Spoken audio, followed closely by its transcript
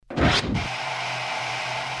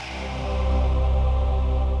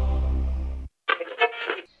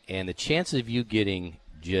and the chances of you getting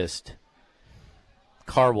just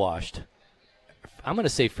car washed, I'm going to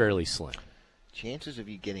say fairly slim. Chances of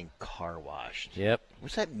you getting car washed. Yep.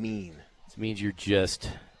 What's that mean? It means you're just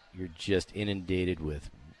inundated with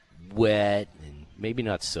wet and maybe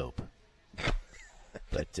not soap.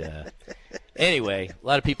 But anyway, a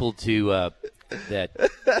lot of people that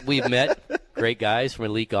we've met, great guys from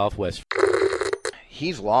Elite Golf West.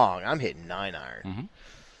 He's long. I'm hitting 9-iron. Mm-hmm.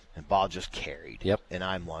 And ball just carried. Yep. And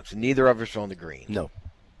I'm long. So neither of us are on the green. No.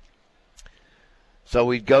 So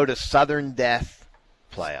we'd go to Southern Death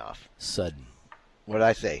playoff. Sudden. What did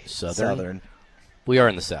I say? Southern. We are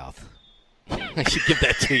in the South. I should give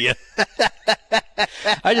that to you.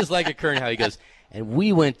 I just like it, Kern, how he goes, and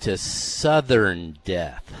we went to Southern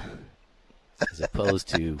Death, as opposed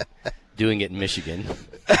to doing it in Michigan.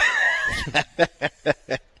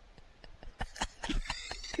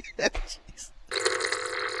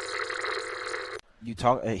 You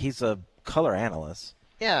talk. He's a color analyst.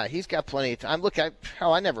 Yeah, he's got plenty of time. Look, I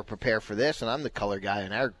never prepare for this, and I'm the color guy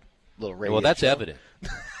in our little radio Well, that's show. evident.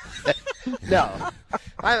 No,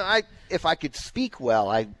 I if I could speak well,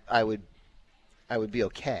 I would be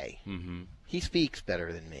okay. Mm-hmm. He speaks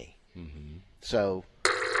better than me, Mm-hmm. so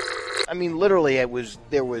I mean, literally, it was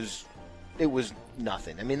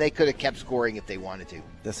nothing. I mean, they could have kept scoring if they wanted to.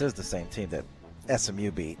 This is the same team that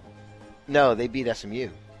SMU beat. No, they beat SMU.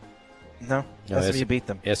 No, SMU beat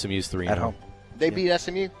them SMU's 3-0 at home. They beat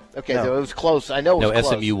SMU. Okay, No. so it was close. I know it was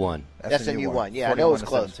close. SMU won. SMU won. Yeah, I know it was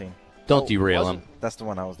close. 41-17. Don't Oh, derail was him. That's the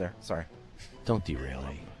one I was there. Sorry. Don't derail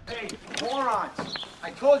him. Hey, morons!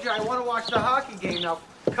 I told you I want to watch the hockey game. Now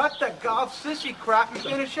cut the golf sissy crap and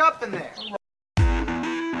finish up in there.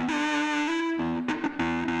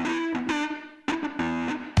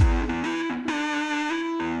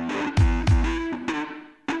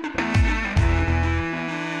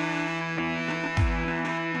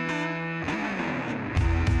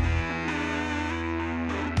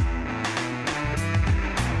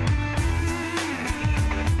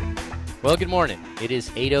 Well, good morning. It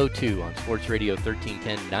is 8:02 on Sports Radio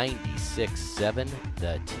 1310 96.7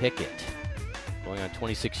 The Ticket. Going on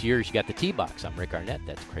 26 years, you got the T-Box. I'm Rick Arnett.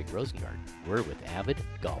 That's Craig Rosengard. We're with Avid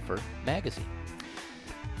Golfer Magazine.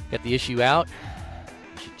 Got the issue out.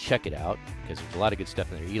 You should check it out because there's a lot of good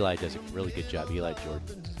stuff in there. Eli does a really good job. Eli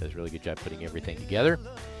Jordan does a really good job putting everything together.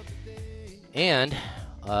 And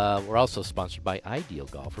we're also sponsored by Ideal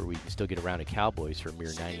Golfer, where you can still get a round of Cowboys for a mere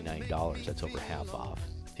 $99. That's over half off.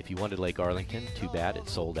 If you wanted Lake Arlington, too bad,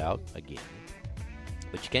 it's sold out again.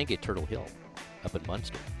 But you can get Turtle Hill up in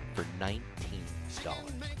Munster for $19.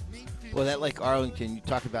 Well, that Lake Arlington, you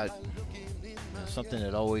talk about something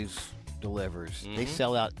that always delivers. Mm-hmm. They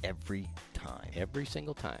sell out every time. Every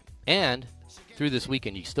single time. And through this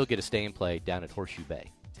weekend, you still get a stay and play down at Horseshoe Bay.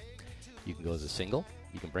 You can go as a single.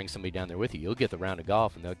 You can bring somebody down there with you. You'll get the round of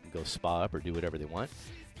golf, and they can go spa up or do whatever they want.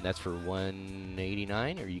 And that's for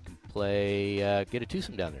 $189, or you can play, get a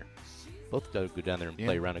twosome down there. Both go down there and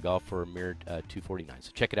play a round of golf for a mere $249.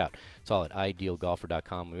 So check it out. It's all at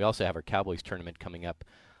idealgolfer.com. We also have our Cowboys tournament coming up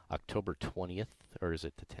October 20th, or is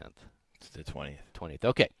it the 10th? It's the 20th. 20th.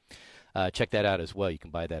 Okay. Check that out as well. You can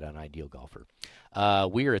buy that on Ideal Golfer.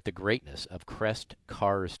 We are at the greatness of Crest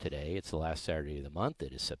Cars today. It's the last Saturday of the month.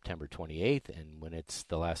 It is September 28th, and when it's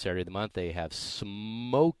the last Saturday of the month, they have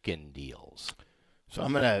smoking deals. So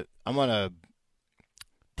I'm gonna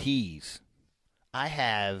tease. I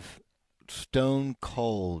have stone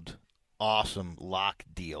cold awesome lock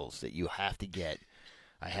deals that you have to get.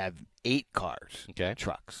 I have 8 cars, Okay.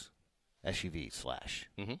 trucks, SUVs slash.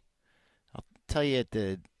 Mhm. I'll tell you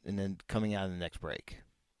and then coming out of the next break.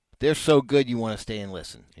 They're so good you want to stay and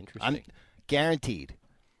listen. Interesting. I'm guaranteed.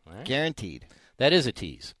 All right. Guaranteed. That is a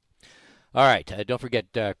tease. All right. Don't forget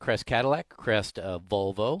Crest Cadillac, Crest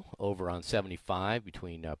Volvo over on 75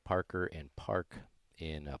 between Parker and Park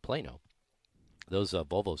in Plano. Those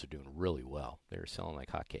Volvos are doing really well. They're selling like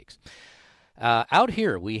hotcakes. Out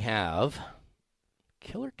here we have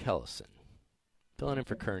Killer Kellison filling in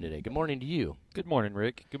for Kern today. Good morning to you. Good morning,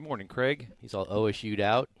 Rick. Good morning, Craig. He's all OSU'd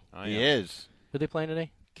out. He is. Who are they playing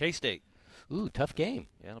today? K-State. Ooh, tough game.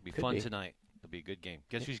 Yeah, it'll be Could fun be. tonight. It'll be a good game.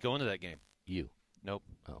 Guess who's going to that game? You. Nope.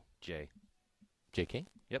 Oh. Jay. J. King?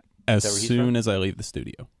 As Is that where he's soon from? as I leave the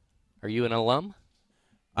studio. Are you an alum?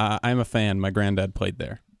 I'm a fan. My granddad played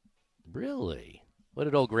there. Really? What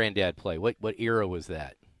did old granddad play? What era was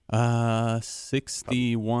that?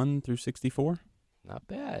 61 through 64. Not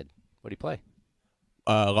bad. What did he play?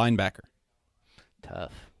 Linebacker.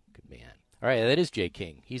 Tough. Good man. All right, that is Jay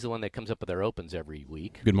King. He's the one that comes up with our opens every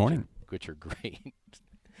week. Good morning. Which are great.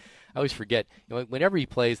 I always forget. Whenever he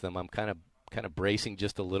plays them, I'm kind of kind of bracing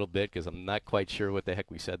just a little bit because I'm not quite sure what the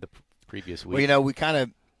heck we said the previous week. Well, we kind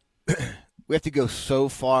of we have to go so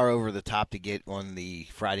far over the top to get on the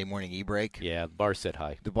Friday morning e-break. Yeah, the bar set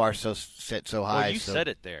high. The bar set so high. Well, you said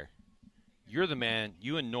it there. You're the man.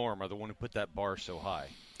 You and Norm are the one who put that bar so high.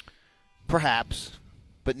 Perhaps,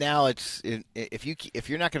 but now if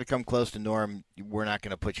you're not going to come close to Norm, we're not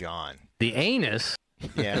going to put you on. The anus.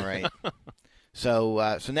 Yeah, right.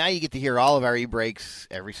 So now you get to hear all of our e-breaks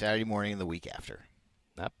every Saturday morning and the week after.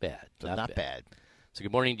 Not bad. So not bad. So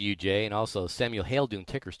good morning to you, Jay, and also Samuel Hale doing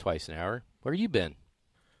tickers twice an hour. Where you been?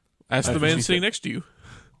 Ask the man sitting next to you.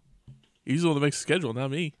 He's the one that makes the schedule,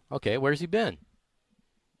 not me. Okay, where's he been?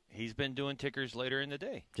 He's been doing tickers later in the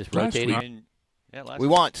day. Just Last rotating. week. We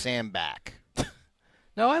want Sam back.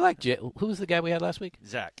 No, I like Jay. Who was the guy we had last week?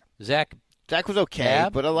 Zach. Zach. Zach was okay,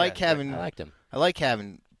 Cab? but I liked I liked him.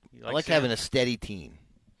 having a steady team.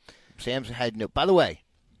 Sam's had no. By the way,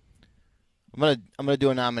 I'm gonna do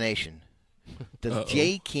a nomination. Does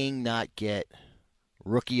Jay King not get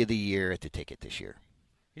Rookie of the Year at the ticket this year?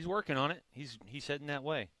 He's working on it. He's heading that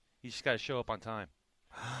way. He's just got to show up on time.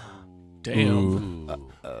 Damn.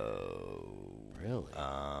 Really?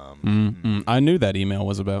 I knew that email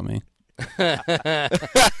was about me. I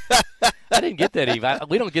didn't get that email.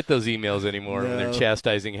 We don't get those emails anymore when they're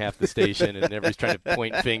chastising half the station and everybody's trying to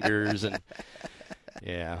point fingers and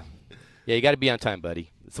yeah, you got to be on time,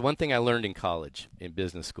 buddy. It's the one thing I learned in college, in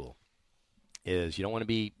business school, is you don't want to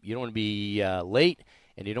be late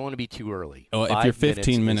and you don't want to be too early. Oh, if 5 you're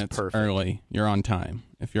 15 minutes perfect. early, you're on time.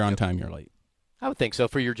 If you're on time, you're late. I would think so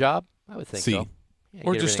for your job. I would think so. Yeah,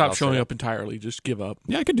 Or get just everything stop all showing set up entirely. Just give up.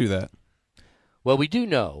 Yeah, I could do that. Well, we do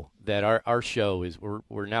know that our show is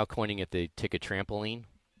we're now coining it the ticket trampoline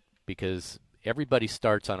because everybody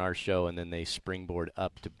starts on our show and then they springboard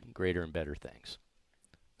up to greater and better things.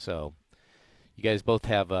 So you guys both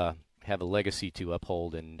have a legacy to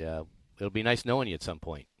uphold, and it'll be nice knowing you at some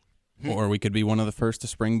point. Or we could be one of the first to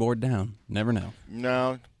springboard down. Never know.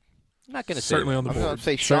 No, I'm not going to say Certainly on the I'm going board. to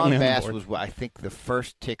say Certainly Sean on the Bass board. was, I think, the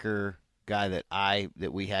first ticker guy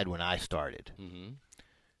that we had when I started,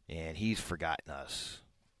 and he's forgotten us.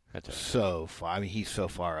 That's all right. So far. I mean, he's so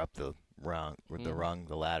far up the rung,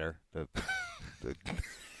 the ladder.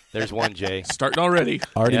 There's one, Jay. Starting already.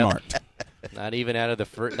 Already Yep. marked. Not even out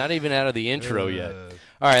of the intro yet.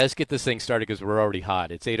 All right, let's get this thing started because we're already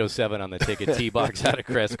hot. It's 8:07 on the ticket. T-Box out of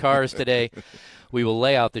Crest Cars today. We will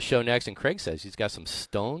lay out the show next, and Craig says he's got some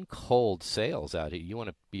stone cold sales out here you want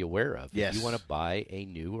to be aware of. Yes. If you want to buy a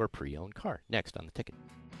new or pre-owned car. Next on the ticket.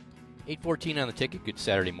 8:14 on the ticket. Good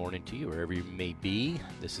Saturday morning to you, wherever you may be.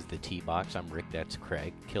 This is the T-Box. I'm Rick. That's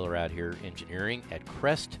Craig. Killer out here engineering at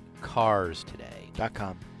Crest Cars today.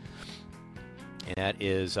 .com. And that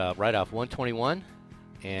is right off 121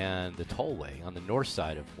 and the tollway on the north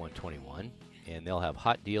side of 121. And they'll have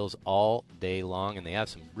hot deals all day long, and they have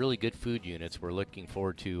some really good food units. We're looking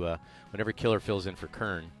forward to whenever Killer fills in for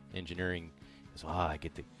Kern Engineering. I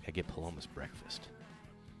get Paloma's breakfast.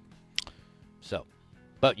 So,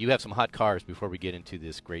 but you have some hot cars before we get into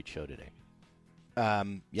this great show today.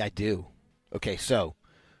 Yeah, I do. Okay, so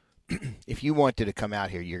if you wanted to come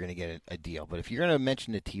out here, you're going to get a deal. But if you're going to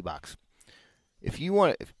mention the T-Box, if you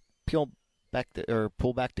want to pull back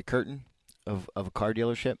the curtain of a car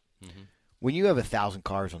dealership, when you have 1,000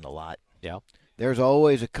 cars on the lot, there's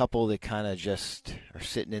always a couple that kind of just are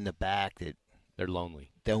sitting in the back that they're lonely,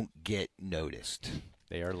 don't get noticed.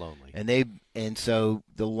 They are lonely, and so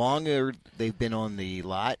the longer they've been on the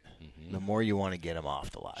lot, the more you want to get them off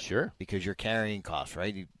the lot. Sure, because you're carrying costs,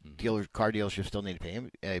 right? Car dealerships still need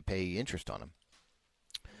to pay interest on them.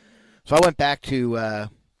 So I went back to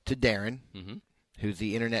Darren, who's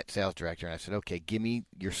the internet sales director, and I said, okay, give me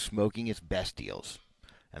your smokingest best deals.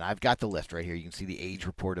 And I've got the list right here. You can see the age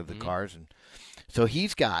report of the cars. And so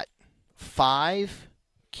he's got 5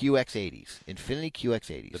 QX80s, Infiniti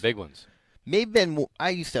QX80s. the big ones. I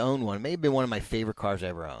used to own one. May have been one of my favorite cars I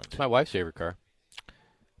ever owned. It's my wife's favorite car.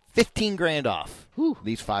 $15,000 off.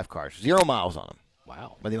 These 5 cars. 0 miles on them.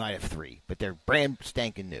 Wow. Well, they might have 3, but they're brand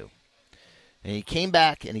spanking new. And he came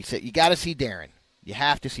back and he said, you got to see Darren. You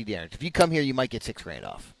have to see Darren. If you come here, you might get $6,000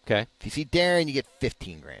 off. Okay. If you see Darren, you get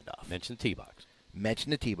 $15,000 off. Mention the T-Box.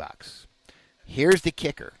 Mention the T-Box. Here's the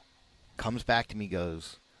kicker. Comes back to me,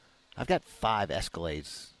 goes, I've got 5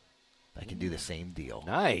 Escalades. I can do the same deal.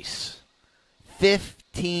 Nice.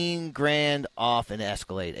 $15,000 off an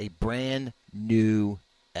Escalade, a brand new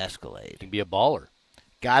Escalade. You can be a baller.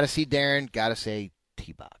 Got to see Darren. Got to say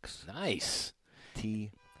T-Box. Nice.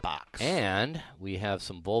 T-Box. And we have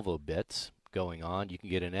some Volvo bits going on. You can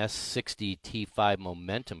get an S60 T5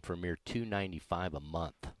 Momentum for a mere $295 a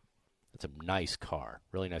month. It's a nice car,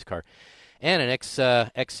 really nice car. And an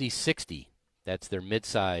XC60. That's their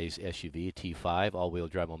midsize SUV, a T5, all-wheel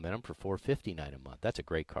drive Momentum for $459 a month. That's a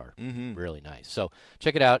great car. Really nice. So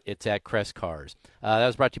check it out. It's at Crest Cars. That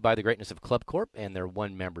was brought to you by the greatness of Club Corp and their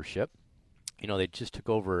one membership. You know, they just took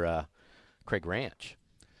over Craig Ranch.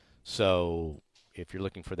 So if you're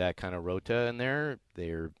looking for that kind of rota in there,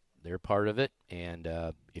 they're part of it. And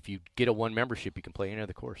if you get a one membership, you can play any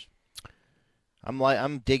other course.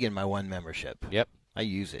 I'm digging my one membership. Yep. I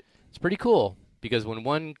use it. It's pretty cool. Because when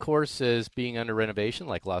one course is being under renovation,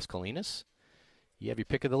 like Las Colinas, you have your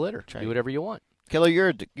pick of the litter. Do whatever you want. Killer, you're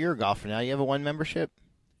a golfer now. You have a one membership?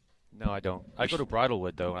 No, I don't. I go to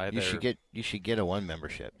Bridlewood though. You should get a one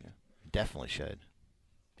membership. Yeah. Definitely should.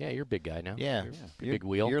 Yeah, you're a big guy now. Yeah, you're big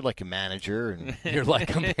wheel. You're like a manager, and you're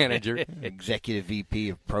like a manager, executive VP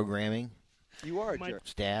of programming. You are a jerk.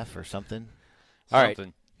 Staff or something. All right,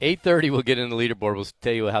 8:30. We'll get into the leaderboard. We'll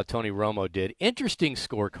tell you how Tony Romo did. Interesting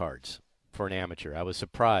scorecards for an amateur. I was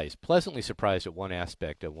pleasantly surprised at one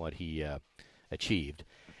aspect of what he achieved.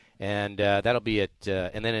 And that'll be at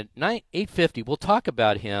and then at 8:50, we'll talk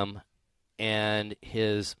about him and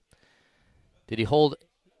did he hold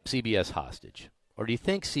CBS hostage? Or do you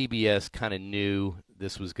think CBS kind of knew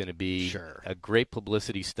this was going to be a great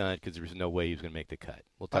publicity stunt because there was no way he was going to make the cut?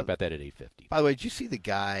 We'll talk about that at 8:50. By the way, did you see the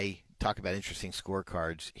guy talk about interesting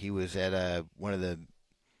scorecards? He was at one of the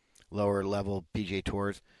lower level PGA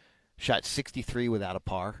Tours. Shot 63 without a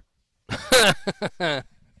par.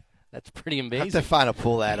 That's pretty amazing. I have to find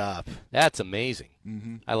pull that up. That's amazing.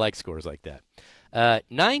 Mm-hmm. I like scores like that.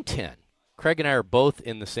 9:10. Craig and I are both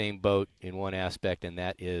in the same boat in one aspect, and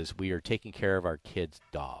that is we are taking care of our kid's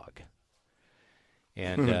dog.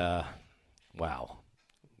 And, wow.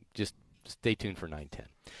 Just stay tuned for 9:10.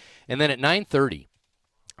 And then at 9:30,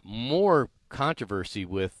 more controversy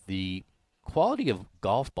with the quality of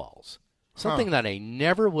golf balls. Something that I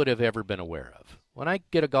never would have ever been aware of. When I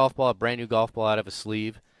get a brand new golf ball out of a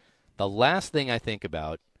sleeve, the last thing I think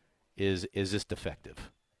about is this defective?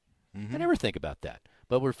 I never think about that.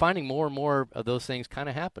 But we're finding more and more of those things kind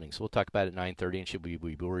of happening. So we'll talk about it at 9:30, and should we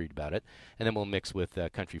be worried about it? And then we'll mix with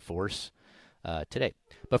Country Force today.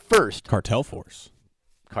 But first, Cartel Force,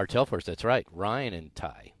 that's right. Ryan and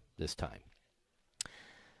Ty this time.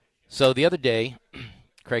 So the other day,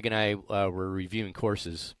 Craig and I were reviewing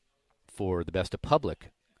courses for the Best of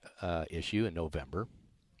Public issue in November.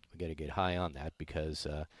 We got to get high on that because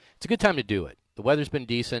it's a good time to do it. The weather's been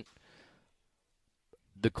decent.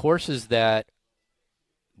 The courses that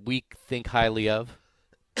we think highly of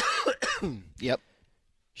yep,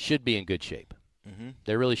 should be in good shape. Mm-hmm.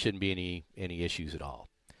 There really shouldn't be any issues at all.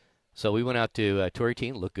 So we went out to Tour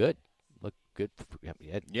 18. Looked good.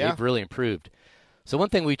 They've really improved. So one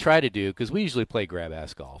thing we try to do, because we usually play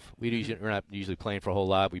grab-ass golf. We're not usually playing for a whole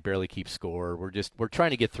lot. We barely keep score. We're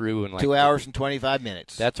trying to get through in 2 hours and 25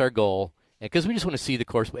 minutes. That's our goal. Because we just want to see the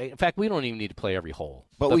course. In fact, we don't even need to play every hole.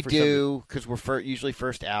 But we do, because we're usually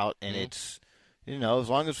first out, and it's, as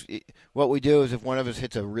long as what we do is if one of us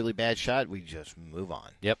hits a really bad shot, we just move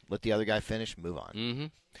on. Yep. Let the other guy finish, move on. Mm-hmm.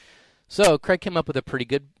 So Craig came up with a pretty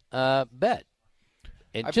good bet.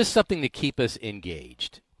 And just something to keep us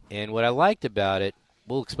engaged. And what I liked about it,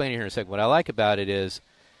 we'll explain it here in a second. What I like about it is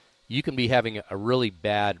you can be having a really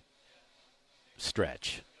bad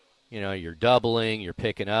stretch. You're doubling, you're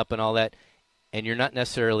picking up and all that, and you're not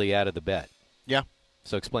necessarily out of the bet. Yeah.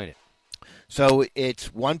 So explain it. So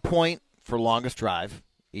it's 1 point for longest drive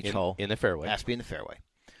each hole. In the fairway. Has to be in the fairway.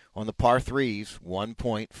 On the par threes, 1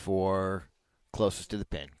 point for closest to the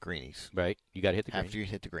pin, greenies. Right. You got to hit the green. After you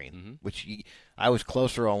hit the green. Mm-hmm. I was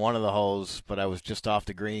closer on one of the holes, but I was just off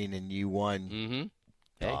the green, and you won. Mm-hmm.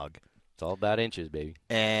 Dog. Hey, it's all about inches, baby.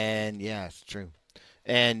 And, yeah, it's true.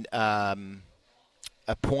 And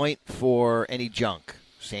a point for any junk,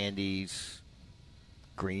 sandies,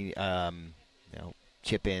 green,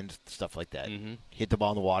 chip ins, stuff like that. Mm-hmm. Hit the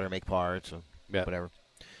ball in the water, make par, so whatever.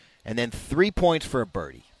 And then 3 points for a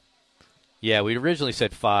birdie. Yeah, we originally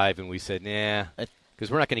said 5, and we said, nah, because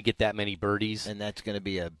we're not going to get that many birdies. And that's going to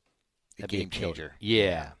be a game changer.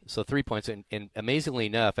 Yeah. So 3 points. And amazingly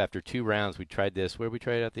enough, after 2 rounds, we tried this. Where did we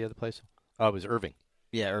try it at the other place? Oh, it was Irving.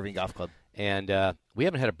 Yeah, Irving Golf Club. And we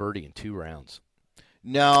haven't had a birdie in 2 rounds.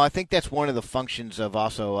 No, I think that's one of the functions of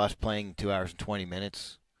also us playing 2 hours and 20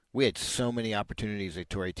 minutes. We had so many opportunities at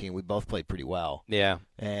Tour 18. We both played pretty well. Yeah.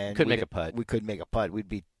 And couldn't make a putt. We couldn't make a putt. We'd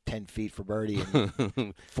be 10 feet for birdie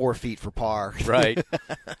and 4 feet for par. Right.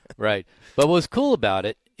 Right. But what was cool about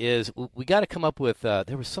it is we got to come up with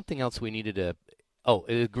there was something else we needed to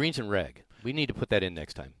greens and reg. We need to put that in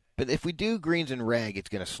next time. But if we do greens and reg, it's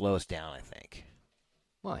going to slow us down, I think.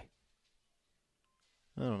 Why?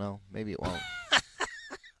 I don't know. Maybe it won't.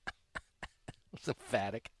 It's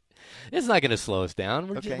emphatic. It's not going to slow us down.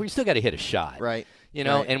 We still got to hit a shot. Right. You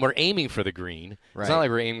know, right. and we're aiming for the green. Right. It's not like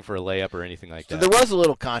we're aiming for a layup or anything like so that. there was a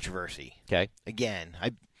little controversy. Okay. Again,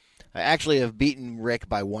 I actually have beaten Rick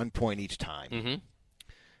by 1 point each time. Mm-hmm.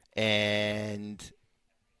 And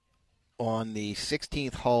on the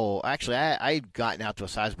 16th hole, actually, I'd gotten out to a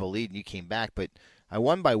sizable lead and you came back, but I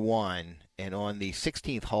won by 1. And on the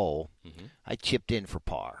 16th hole, I chipped in for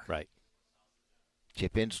par. Right.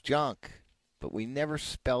 Chip in's junk, but we never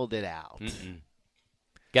spelled it out.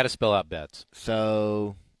 Got to spell out bets.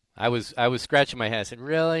 So I was scratching my head. I said,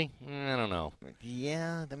 really? I don't know.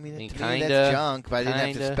 Yeah, I mean to kinda, me that's junk, but I didn't have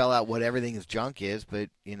to kinda. spell out what everything is junk is, but,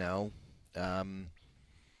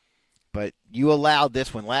 but you allowed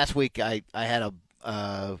this one. Last week I had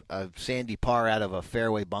a sandy par out of a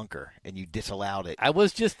fairway bunker, and you disallowed it. I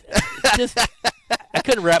was just I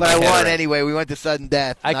couldn't wrap but my I head won around. anyway. We went to sudden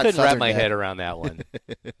death. I not couldn't wrap Southern my death. head around that one.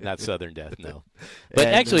 Not Southern Death, no. But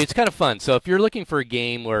And actually, it's kind of fun. So if you're looking for a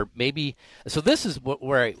game where maybe, so this is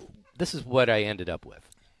what I ended up with.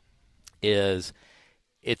 Is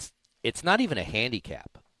it's not even a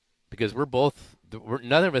handicap because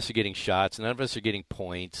none of us are getting shots, none of us are getting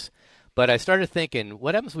points. But I started thinking,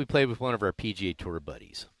 what happens if we play with one of our PGA Tour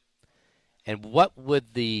buddies? And what would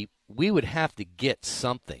we would have to get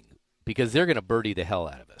something because they're going to birdie the hell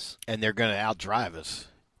out of us. And they're going to outdrive us.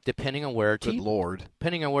 Depending on where Good Lord.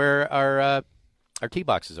 Depending on where our tee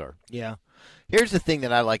boxes are. Yeah. Here's the thing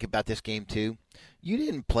that I like about this game, too. You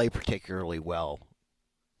didn't play particularly well.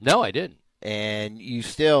 No, I didn't. And you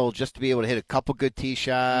still, just to be able to hit a couple good tee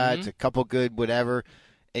shots, a couple good whatever,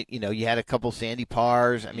 you had a couple sandy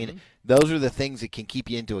pars. I mean, those are the things that can keep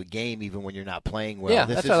you into a game even when you're not playing well. Yeah,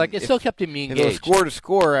 that's what I like. It still kept me engaged. If it was score to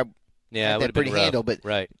score, I yeah, had that pretty handle. But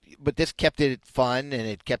but this kept it fun and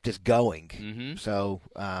it kept us going. Mm-hmm. So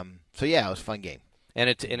yeah, it was a fun game. And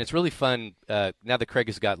it's really fun now that Craig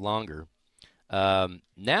has got longer.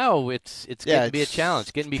 Now it's getting to be a challenge.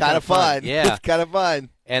 It's getting to be kind of fun. Yeah, it's kind of fun.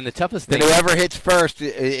 And the toughest thing, and whoever hits first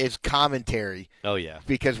is commentary. Oh yeah,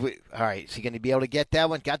 because all right, is he going to be able to get that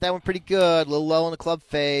one? Got that one pretty good, a little low on the club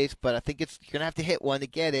face, but I think you're going to have to hit one to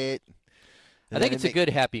get it. I think it's a good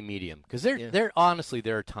happy medium because honestly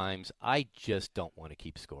there are times I just don't want to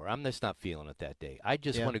keep score. I'm just not feeling it that day. I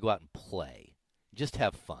just want to go out and play, just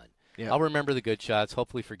have fun. Yeah. I'll remember the good shots,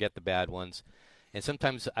 hopefully forget the bad ones, and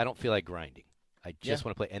sometimes I don't feel like grinding. I just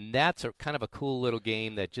want to play, and that's kind of a cool little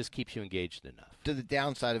game that just keeps you engaged enough. To the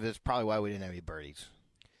downside of it is probably why we didn't have any birdies.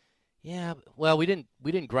 Yeah, well, we didn't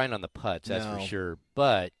grind on the putts, that's for sure.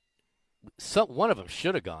 But one of them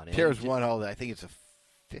should have gone in. There was one hole that I think it's a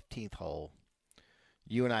 15th hole.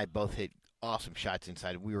 You and I both hit awesome shots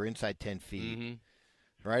inside. We were inside 10 feet,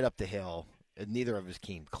 right up the hill, and neither of us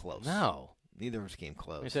came close. No, neither of us came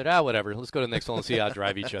close. We said, whatever. Let's go to the next hole and see how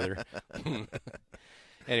drive each other.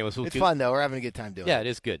 Anyways, it's fun though. We're having a good time doing it. Yeah, it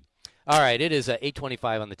is good. All right, it is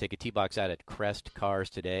 8:25 on the ticket. T-Box out at Crest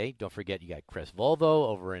Cars today. Don't forget, you got Crest Volvo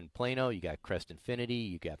over in Plano. You got Crest Infinity.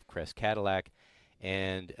 You got Crest Cadillac.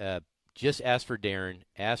 And just ask for Darren.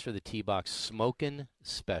 Ask for the T-Box Smokin'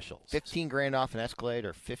 Specials. $15,000 off an Escalade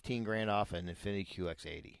or $15,000 off an Infiniti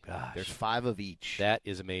QX80. Gosh. There's 5 of each. That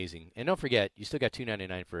is amazing. And don't forget, you still got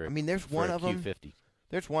 $299 for. I mean, there's one of them. Q50.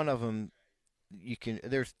 There's one of them.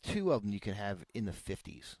 There's 2 of them you can have in the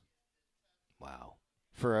 50s. Wow.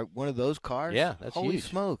 For one of those cars? Yeah, that's Holy huge.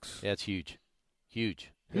 smokes. That's huge.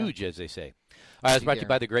 Huge. Yeah. Huge, as they say. All right, it's brought to you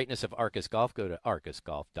by the greatness of Arcus Golf. Go to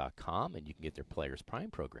arcusgolf.com, and you can get their Players Prime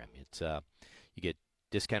program. It's you get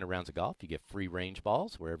discounted rounds of golf. You get free range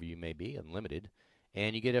balls wherever you may be, unlimited.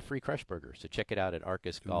 And you get a free Crush Burger. So check it out at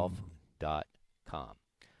arcusgolf.com. All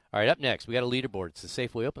right, up next, we got a leaderboard. It's the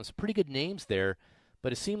Safeway Open. Some pretty good names there,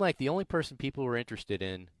 but it seemed like the only person people were interested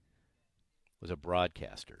in was a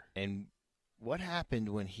broadcaster. And what happened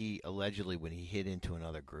when he hit into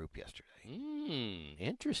another group yesterday?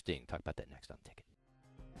 Interesting. Talk about that next on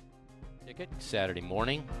Ticket. Saturday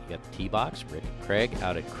morning. You got the T-Box, Rick and Craig,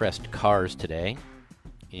 out at Crest Cars today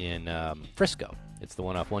in Frisco. It's the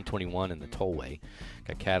one off 121 in the tollway.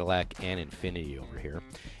 Got Cadillac and Infinity over here.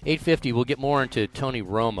 8:50, we'll get more into Tony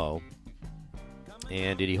Romo.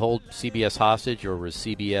 And did he hold CBS hostage, or was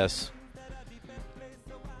CBS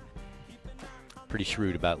pretty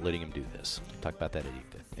shrewd about letting him do this? Talk about that at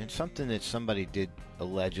 8:50. And something that somebody did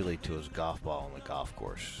allegedly to his golf ball on the golf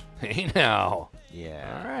course. Hey, now.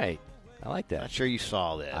 Yeah. All right. I like that. Not sure you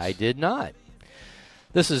saw this. I did not.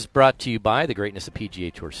 This is brought to you by the greatness of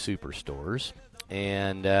PGA Tour Superstores.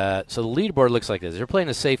 And so the leaderboard looks like this. They're playing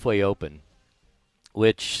the Safeway Open,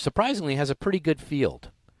 which surprisingly has a pretty good field.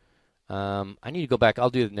 I need to go back. I'll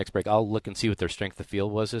do the next break. I'll look and see what their strength of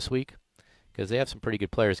field was this week because they have some pretty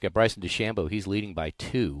good players. Got Bryson DeChambeau. He's leading by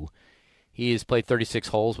 2. He has played 36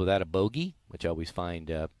 holes without a bogey, which I always find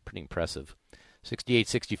pretty impressive.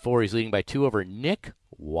 68-64. He's leading by 2 over Nick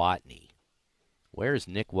Watney. Where's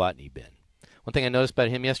Nick Watney been? One thing I noticed about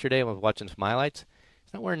him yesterday when I was watching some highlights,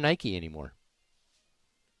 he's not wearing Nike anymore.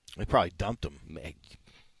 They probably dumped him.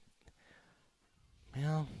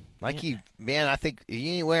 Well, Nike, man, I think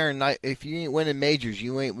if you ain't winning majors,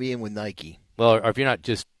 you ain't being with Nike. Well, or if you're not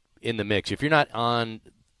just in the mix, if you're not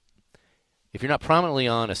prominently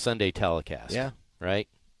on a Sunday telecast, yeah, right?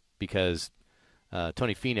 Because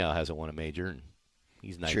Tony Finau hasn't won a major, and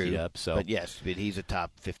he's Nike'd up. So, but he's a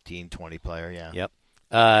top 15, 20 player. Yeah. Yep.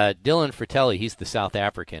 Dylan Fratelli, he's the South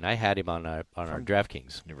African. I had him on our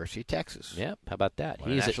DraftKings. University of Texas. Yep. How about that?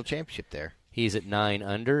 He's national championship there. He's at 9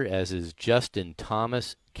 under, as is Justin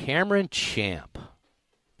Thomas. Cameron Champ.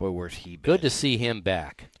 Boy, where's he been? Good to see him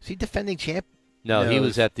back. Is he defending champ? No, he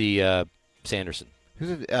was at the Sanderson.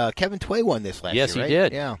 Kevin Tway won this last year, Yes, he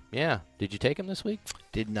right? did. Yeah. Did you take him this week?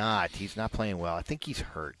 Did not. He's not playing well. I think he's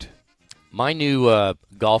hurt. My new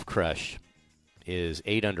golf crush is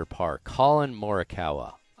 8 under par. Colin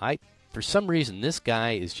Morikawa. For some reason, this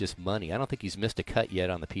guy is just money. I don't think he's missed a cut yet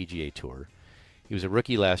on the PGA Tour. He was a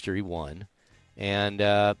rookie last year. He won. And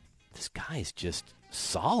this guy is just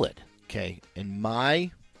solid. Okay. And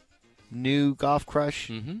my new golf crush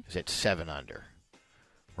is at 7 under.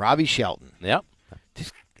 Robbie Shelton. Yep.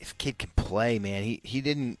 This kid can play, man. He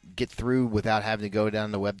didn't get through without having to go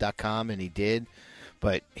down to web.com, and he did.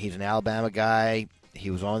 But he's an Alabama guy. He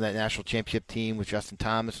was on that national championship team with Justin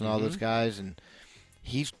Thomas and all those guys, and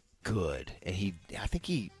he's good. And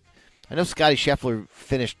I know Scotty Scheffler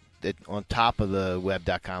finished on top of the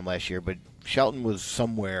web.com last year, but Shelton was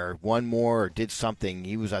somewhere, won more or did something.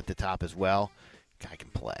 He was at the top as well. Guy can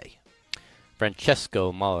play.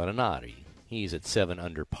 Francesco Molinari. He's at 7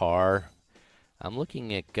 under par. I'm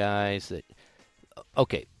looking at guys that...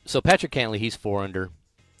 Okay, so Patrick Cantley, he's 4 under.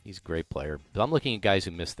 He's a great player. But I'm looking at guys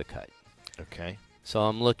who missed the cut. Okay. So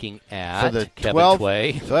I'm looking at Kevin 12,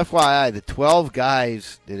 Tway. So FYI, the 12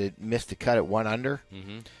 guys that had missed the cut at 1 under,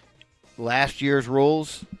 last year's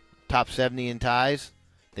rules, top 70 in ties,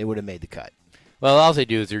 they would have made the cut. Well, all they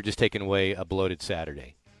do is they're just taking away a bloated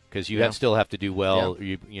Saturday because you still have to do well.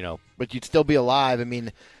 Yeah. You know, but you'd still be alive. I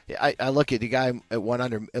mean, I look at the guy at 1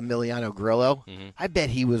 under, Emiliano Grillo. I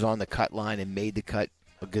bet he was on the cut line and made the cut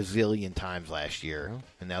a gazillion times last year,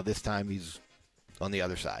 and now this time he's on the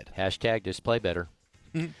other side. Hashtag just play better.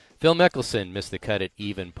 Phil Mickelson missed the cut at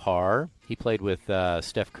even par. He played with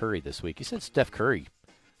Steph Curry this week. He said Steph Curry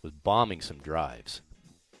was bombing some drives.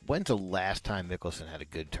 When's the last time Mickelson had a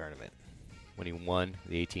good tournament? When he won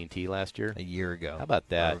the AT&T last year? A year ago. How about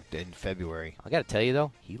that? Or in February. I got to tell you,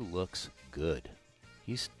 though, he looks good.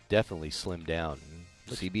 He's definitely slimmed down.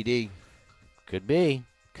 CBD. Could be.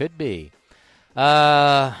 Could be.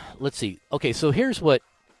 Let's see. Okay, so here's what...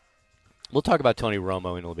 We'll talk about Tony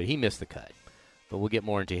Romo in a little bit. He missed the cut, but we'll get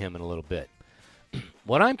more into him in a little bit.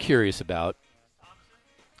 What I'm curious about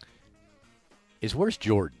is where's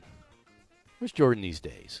Jordan? Where's Jordan these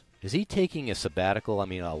days? Is he taking a sabbatical? I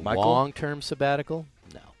mean, long-term sabbatical?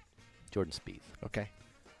 No. Jordan Spieth. Okay.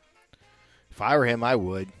 If I were him, I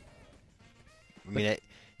would. I mean,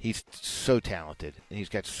 he's so talented, and he's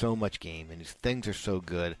got so much game, and his things are so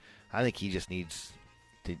good. I think he just needs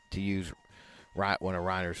to use one of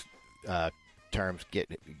Reiner's terms, get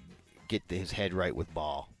his head right with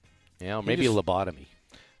ball. Yeah, or maybe a lobotomy.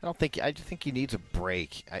 I just think he needs a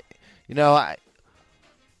break.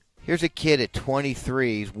 Here's a kid at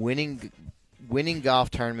 23, he's winning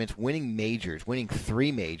golf tournaments, winning majors, winning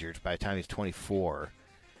 3 majors by the time he's 24,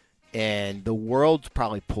 and the world's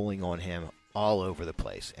probably pulling on him all over the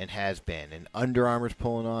place, and has been. And Under Armour's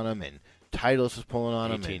pulling on him, and Titleist is pulling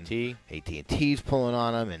on him, AT&T. and AT&T's pulling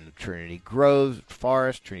on him, and Trinity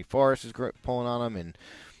Forest is pulling on him, and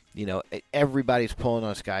everybody's pulling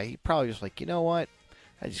on this guy. He probably just like, you know what?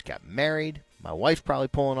 I just got married. My wife's probably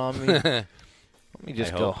pulling on me. Let me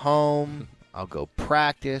just go home. I'll go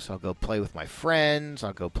practice. I'll go play with my friends.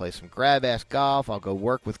 I'll go play some grab-ass golf. I'll go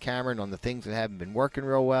work with Cameron on the things that haven't been working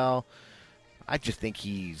real well. I just think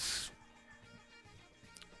he's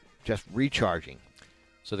just recharging.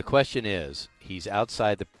 So the question is, he's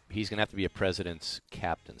outside he's going to have to be a president's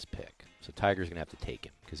captain's pick. So Tiger's going to have to take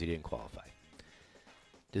him because he didn't qualify.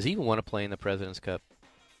 Does he even want to play in the President's Cup?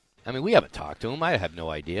 I mean, we haven't talked to him. I have no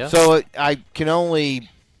idea. So I can only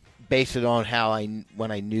base it on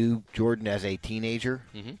when I knew Jordan as a teenager.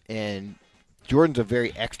 And Jordan's a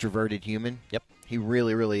very extroverted human. Yep. He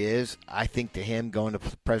really, really is. I think to him, going to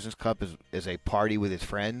the President's Cup is a party with his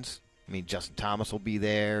friends. I mean, Justin Thomas will be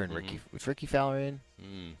there, and was Ricky Fowler in?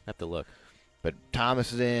 Have to look. But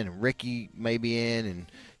Thomas is in, and Ricky may be in, and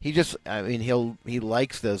he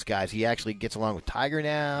likes those guys. He actually gets along with Tiger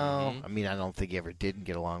now. I mean, I don't think he ever did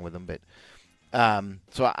get along with him, but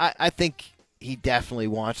so I think he definitely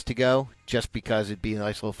wants to go just because it'd be a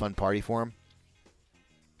nice little fun party for him.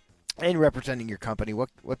 And representing your company, what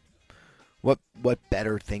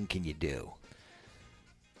better thing can you do?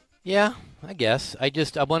 Yeah, I guess. I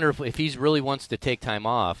wonder if he really wants to take time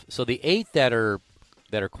off. So the 8 that are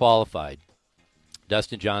qualified: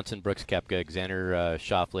 Dustin Johnson, Brooks Koepka, Xander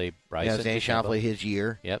Schauffele, Bryson. Yeah, Xander Schauffele, his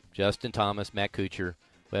year. Yep. Justin Thomas, Matt Kuchar,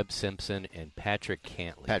 Webb Simpson, and Patrick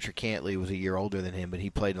Cantlay. Patrick Cantlay was a year older than him, but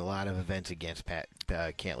he played in a lot of events against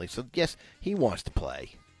Cantlay. So, yes, he wants to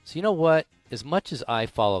play. So, you know what? As much as I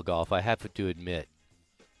follow golf, I have to admit,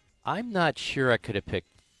 I'm not sure I could have picked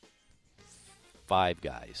 5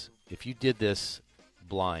 guys. If you did this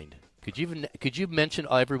blind, could you mention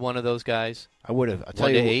every one of those guys? I would have. I'll tell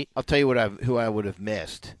you who I would have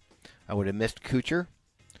missed. I would have missed Kuchar.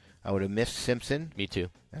 I would have missed Simpson. Me too.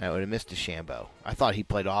 And I would have missed DeChambeau. I thought he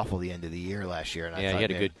played awful the end of the year last year. And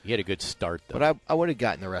he had a good start though. But I would have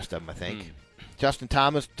gotten the rest of them. I think. Justin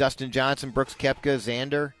Thomas, Dustin Johnson, Brooks Koepka,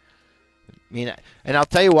 Xander. I mean, and I'll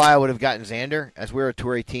tell you why I would have gotten Xander. As we were at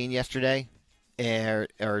Tour 18 yesterday,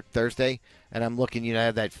 or Thursday, and I'm looking, I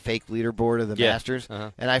have that fake leaderboard of the Masters,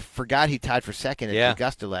 and I forgot he tied for second at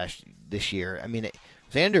Augusta this year. I mean,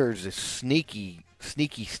 Xander is a sneaky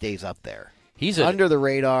stays up there. He's under the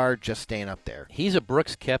radar, just staying up there. He's a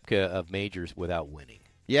Brooks Koepka of majors without winning.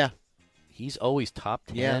 Yeah. He's always top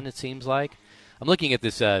 10, it seems like. I'm looking at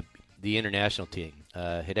this, the international team.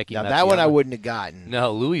 Hideki now, Matsuyama. that one I wouldn't have gotten.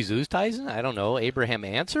 No, Louis Oosthuizen? I don't know. Abraham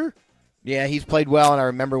Ancer? Yeah, he's played well, and I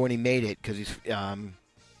remember when he made it because he's, and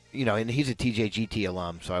he's a TJGT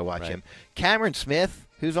alum, so I watch him. Cameron Smith,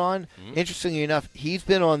 who's on, interestingly enough, he's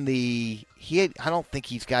been on I don't think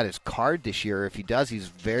he's got his card this year. If he does, he's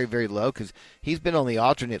very, very low because he's been on the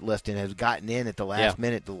alternate list and has gotten in at the last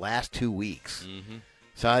minute the last 2 weeks.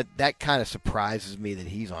 So that kind of surprises me that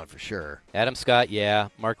he's on for sure. Adam Scott, yeah.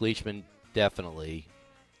 Mark Leishman, definitely.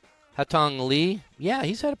 Haotong Li, yeah,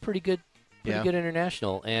 he's had a pretty good good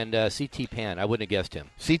international. And CT Pan, I wouldn't have guessed him.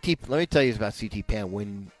 Let me tell you about CT Pan.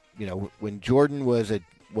 When Jordan was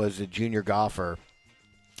a junior golfer,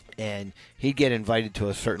 and he'd get invited to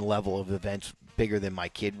a certain level of events bigger than my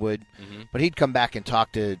kid would, but he'd come back and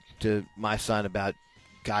talk to my son about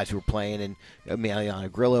guys who were playing, and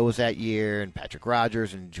Emiliano Grillo was that year, and Patrick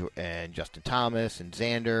Rogers, and Justin Thomas, and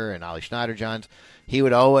Xander, and Ollie Schneider-Johns. He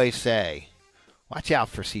would always say, watch out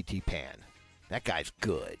for CT Pan. That guy's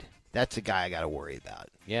good. That's the guy I got to worry about.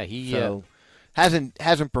 Yeah, he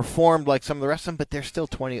hasn't performed like some of the rest of them, but they're still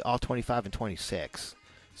 25 and 26.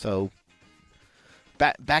 So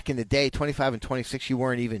back in the day, 25 and 26, you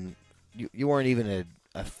weren't even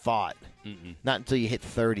a thought. Not until you hit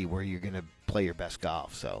 30 where you're going to play your best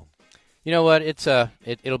golf. So, you know what?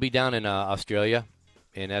 It'll be down in Australia,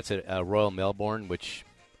 and that's at Royal Melbourne, which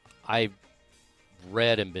I've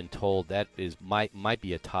read and been told that might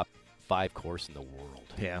be a top 5 course in the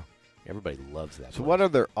world. Yeah. Everybody loves that. So what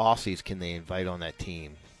other Aussies can they invite on that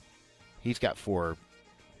team? He's got 4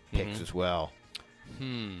 picks as well.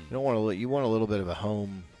 You want a little bit of a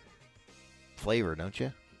home flavor, don't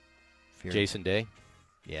you? Jason Day?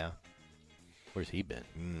 Yeah. Where's he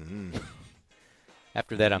been?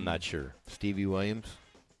 After that, I'm not sure. Stevie Williams?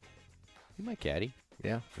 He might caddy.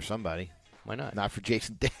 Yeah, for somebody. Why not? Not for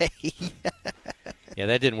Jason Day. Yeah,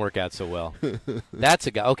 that didn't work out so well. That's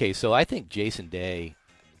a guy. Okay, so I think Jason Day,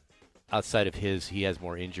 outside of he has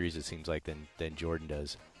more injuries, it seems like, than Jordan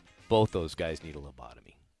does. Both those guys need a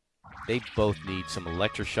lobotomy. They both need some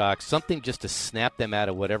electroshock, something just to snap them out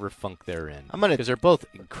of whatever funk they're in. Because they're both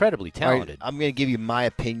incredibly talented. Right, I'm going to give you my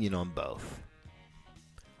opinion on both.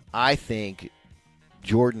 I think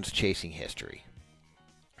Jordan's chasing history.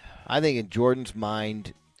 I think in Jordan's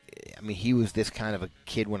mind, he was this kind of a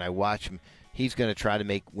kid when I watch him. He's going to try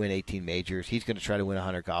to win 18 majors. He's going to try to win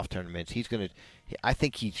 100 golf tournaments. I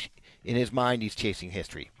think in his mind, he's chasing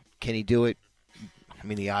history. Can he do it?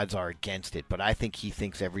 The odds are against it, but I think he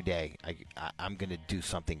thinks every day, I'm going to do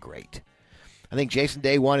something great. I think Jason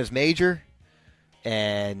Day won his major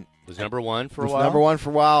and was number one for a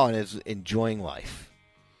while and is enjoying life.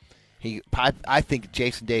 I think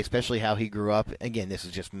Jason Day, especially how he grew up, again, this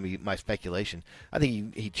is just my speculation, I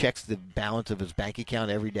think he checks the balance of his bank account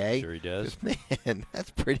every day. Sure he does. Man, that's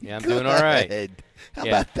pretty good. I'm doing all right. How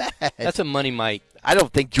about that? That's a money Mike. I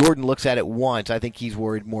don't think Jordan looks at it once. I think he's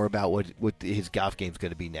worried more about what his golf game's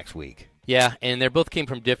going to be next week. Yeah, and they both came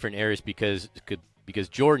from different areas because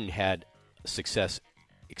Jordan had success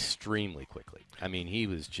extremely quickly. I mean, he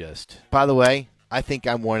was just. By the way, I think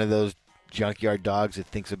I'm one of those junkyard dogs that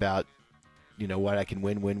thinks about, what, I can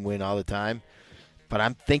win all the time. But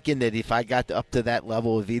I'm thinking that if I got up to that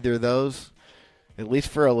level of either of those, at least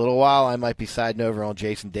for a little while, I might be siding over on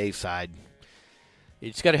Jason Day's side. You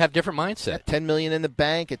just got to have a different mindset. $10 million in the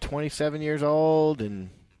bank at 27 years old, and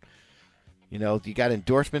you got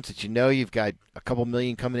endorsements that you've got a couple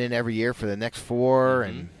million coming in every year for the next 4,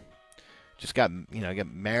 and just got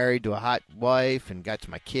married to a hot wife and got to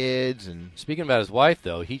my kids. And speaking about his wife,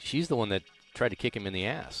 though, she's the one that tried to kick him in the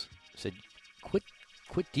ass. Said, "Quit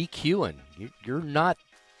DQing. You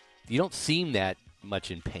don't seem that much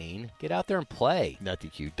in pain. Get out there and play." Not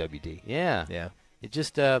DQ, WD. Yeah. It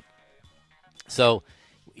just so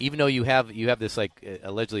even though you have this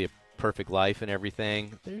allegedly a perfect life and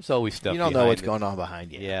everything, there's always stuff. You don't know what's going on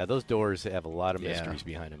behind you. Yeah, those doors have a lot of mysteries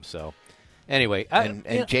behind them. So. Anyway,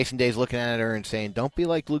 Jason Day's looking at her and saying, "Don't be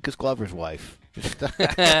like Lucas Glover's wife.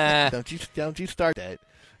 Don't you start that."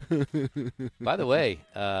 By the way,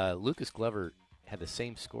 Lucas Glover had the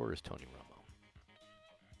same score as Tony Romo.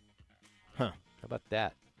 Huh? How about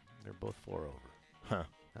that? They're both 4 over. Huh?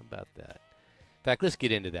 How about that? In fact, let's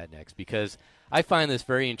get into that next because I find this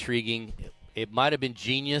very intriguing. It might have been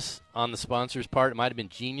genius on the sponsor's part. It might have been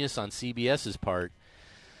genius on CBS's part.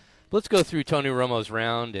 Let's go through Tony Romo's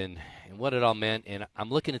round and what it all meant. And I'm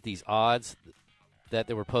looking at these odds that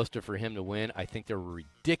were posted for him to win. I think they're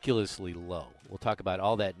ridiculously low. We'll talk about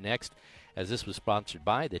all that next, as this was sponsored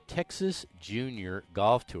by the Texas Junior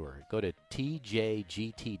Golf Tour. Go to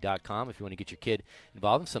tjgt.com if you want to get your kid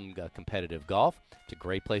involved in some competitive golf. It's a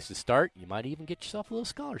great place to start. You might even get yourself a little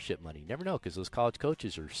scholarship money. You never know, because those college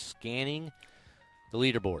coaches are scanning the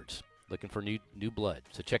leaderboards, looking for new blood.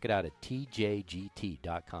 So check it out at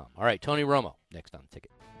tjgt.com. All right, Tony Romo, next on the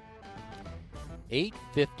ticket.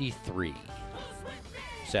 8:53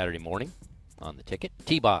 Saturday morning on the ticket.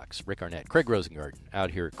 T-Box, Rick Arnett, Craig Rosengarten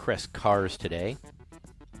out here at Crest Cars today.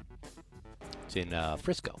 It's in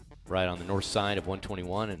Frisco, right on the north side of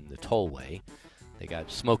 121 and the tollway. They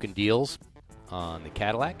got smoking deals on the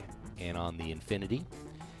Cadillac and on the Infiniti.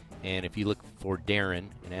 And if you look for Darren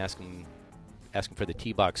and ask him for the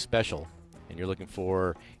T-Box special, and you're looking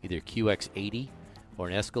for either QX80 or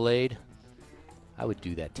an Escalade, I would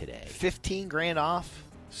do that today. $15,000 off?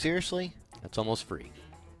 Seriously? That's almost free.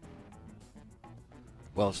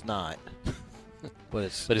 Well, it's not. But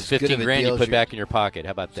it's $15,000 you put back in your pocket.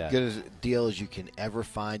 How about that? As good a deal as you can ever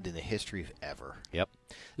find in the history of ever. Yep.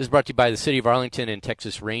 This is brought to you by the City of Arlington and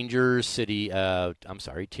Texas Rangers, Tierra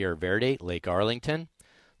Verde, Lake Arlington.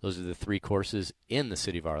 Those are the 3 courses in the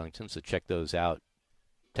City of Arlington, so check those out.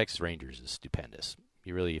 Texas Rangers is stupendous.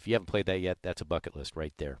 If you haven't played that yet, that's a bucket list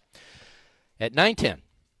right there. At 9:10,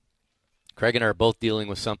 Craig and I are both dealing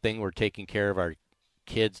with something. We're taking care of our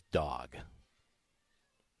kid's dog.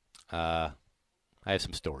 I have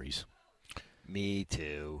some stories. Me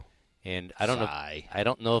too. And I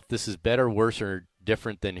don't know if this is better, worse, or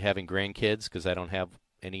different than having grandkids because I don't have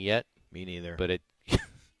any yet. Me neither. But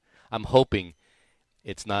I'm hoping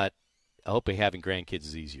it's not. I hope having grandkids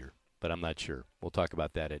is easier, but I'm not sure. We'll talk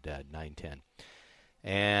about that at 9:10.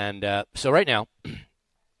 And so right now,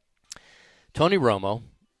 Tony Romo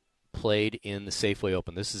played in the Safeway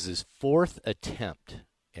Open. This is his 4th attempt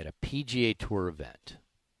at a PGA Tour event.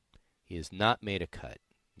 He has not made a cut.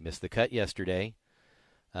 Missed the cut yesterday.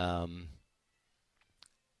 But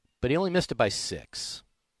he only missed it by 6,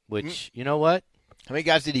 which, you know what? How many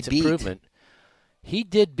guys did he beat? Improvement. He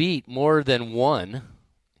did beat more than one.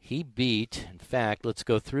 He beat, in fact, let's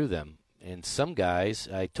go through them. And some guys,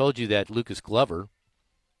 I told you that Lucas Glover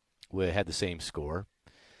had the same score.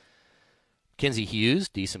 Kenzie Hughes,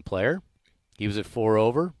 decent player. He was at 4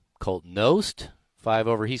 over. Colton Nost, 5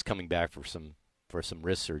 over. He's coming back for some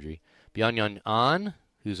wrist surgery. Byung-Hyun Ahn,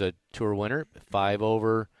 who's a tour winner, 5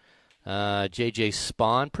 over. J.J.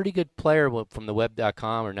 Spawn, pretty good player from the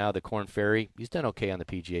web.com or now the Korn Ferry. He's done okay on the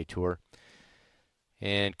PGA Tour.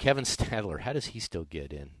 And Kevin Stadler, how does he still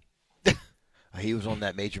get in? He was on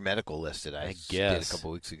that major medical list that I did a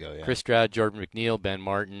couple weeks ago. Yeah. Chris Stroud, Jordan McNeil, Ben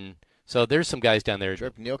Martin. So there's some guys down there.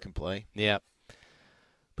 Jordan McNeil can play. Yeah.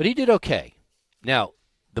 But he did okay. Now,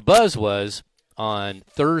 the buzz was on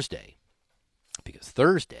Thursday, because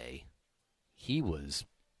Thursday he was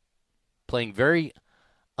playing very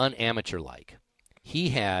unamateur-like. He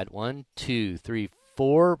had 1, 2, 3,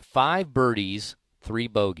 4, 5 birdies, 3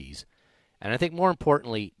 bogeys, and I think more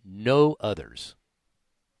importantly, no others.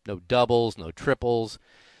 No doubles, no triples.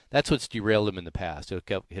 That's what's derailed him in the past. He'll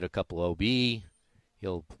hit a couple OB.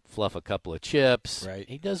 He'll fluff a couple of chips. Right.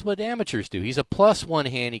 He does what amateurs do. He's a +1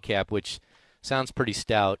 handicap, which sounds pretty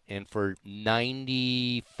stout. And for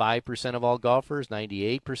 95% of all golfers,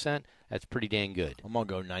 98%, that's pretty dang good. I'm going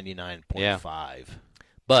to go 99.5. Yeah.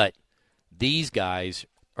 But these guys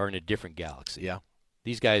are in a different galaxy. Yeah.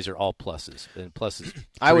 These guys are all pluses. And pluses,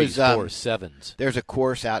 I was 3s, 4s, 7s. There's a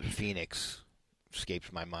course out in Phoenix.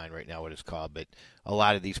 Escapes my mind right now what it's called, but a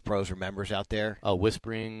lot of these pros are members out there. Oh,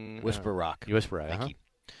 Whisper Rock. Thank you.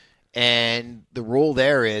 And the rule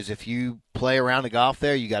there is if you play around the golf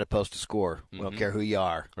there, you got to post a score. We don't care who you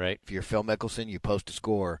are. Right. If you're Phil Mickelson, you post a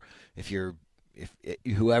score. If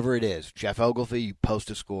whoever it is, Jeff Ogilvy, you post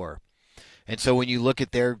a score. And so when you look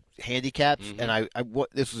at their handicaps, and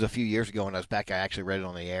this was a few years ago when I was back, I actually read it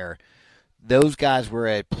on the air. Those guys were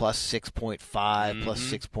at plus 6.5, plus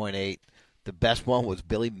 6.8. The best one was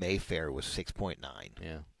Billy Mayfair was 6.9.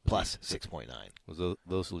 Yeah. Plus 6.9. Was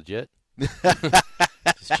those legit?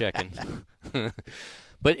 Just checking.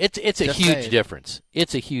 But it's a Just huge saying. difference.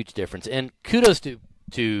 It's a huge difference. And kudos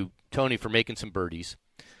to Tony for making some birdies.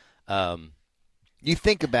 You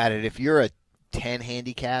think about it, if you're a 10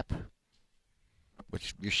 handicap,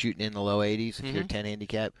 which you're shooting in the low 80s, if you're a 10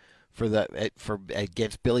 handicap, for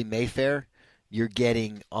against Billy Mayfair, you're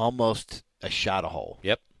getting almost a shot a hole.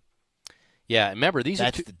 Yep. Yeah, remember,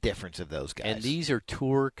 That's the difference of those guys. And these are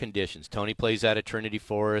tour conditions. Tony plays out at Trinity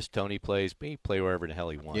Forest. He play wherever the hell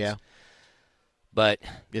he wants. Yeah. But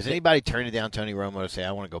does anybody turn it down Tony Romo to say,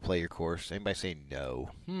 I want to go play your course? Anybody say no?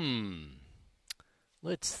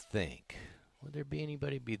 Let's think. Would there be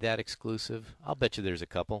anybody be that exclusive? I'll bet you there's a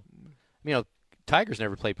couple. Tiger's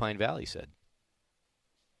never played Pine Valley, said.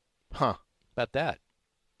 Huh. About that.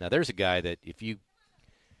 Now, there's a guy that if you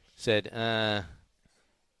said,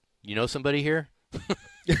 you know somebody here?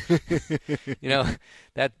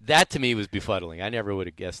 That to me was befuddling. I never would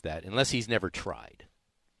have guessed that, unless he's never tried.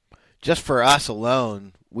 Just for us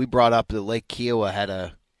alone, we brought up that Lake Kiowa had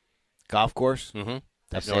a golf course. Mm-hmm.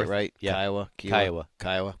 That's north. right? Yeah. Kiowa.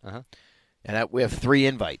 Uh-huh. And we have 3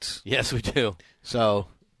 invites. Yes, we do. So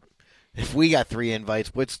if we got 3 invites,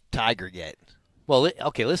 what's Tiger get? Well,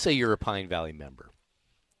 okay, let's say you're a Pine Valley member,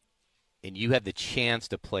 and you have the chance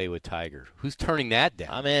to play with Tiger. Who's turning that down?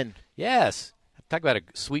 I'm in. Yes. Talk about a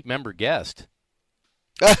sweet member guest.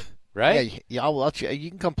 Right? Yeah, you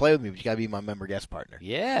can come play with me, but you got to be my member guest partner.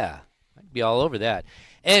 Yeah. I'd be all over that.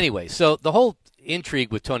 Anyway, so the whole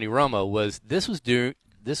intrigue with Tony Romo was this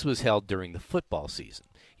was held during the football season.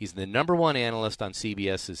 He's the number 1 analyst on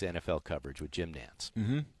CBS's NFL coverage with Jim Nantz.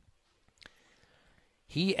 Mm-hmm.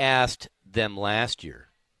 He asked them last year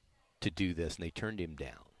to do this, and they turned him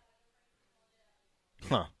down.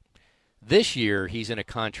 Huh. This year, he's in a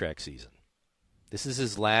contract season. This is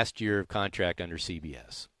his last year of contract under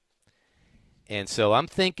CBS. And so I'm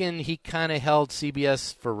thinking he kind of held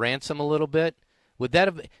CBS for ransom a little bit. Would that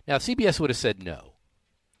have now? If CBS would have said no,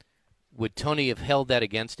 would Tony have held that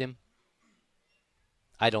against him?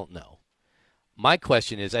 I don't know. My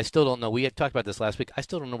question is, I still don't know. We had talked about this last week. I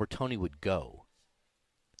still don't know where Tony would go.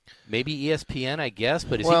 Maybe ESPN, I guess,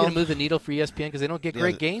 but is he going to move the needle for ESPN because they don't get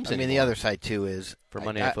great games anymore? I mean, the other side, too, is for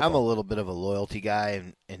Monday Night Football. I'm a little bit of a loyalty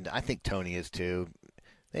guy, and I think Tony is, too.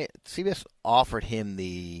 CBS offered him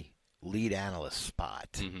the lead analyst spot.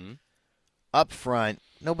 Mm-hmm. Up front,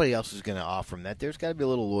 nobody else is going to offer him that. There's got to be a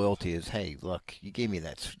little loyalty as, hey, look, you gave me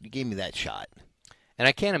that shot. And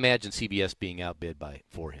I can't imagine CBS being outbid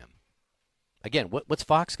for him. Again, what's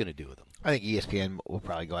Fox going to do with him? I think ESPN will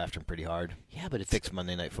probably go after him pretty hard. Yeah, but it's fix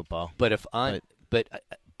Monday Night Football. But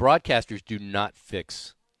broadcasters do not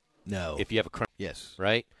fix. No. If you have a crunch. Yes.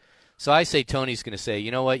 Right. So I say Tony's going to say,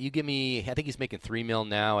 you know what? You give me. I think he's making $3 million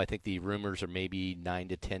now. I think the rumors are maybe $9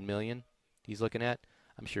 to $10 million. He's looking at.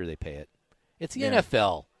 I'm sure they pay it. It's the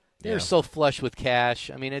NFL. They're so flush with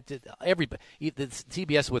cash. I mean, everybody. The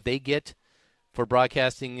CBS, what they get for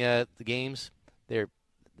broadcasting the games,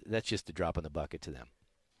 that's just a drop in the bucket to them.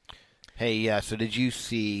 Hey, so did you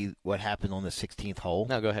see what happened on the 16th hole?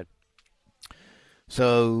 No, go ahead.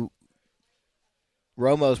 So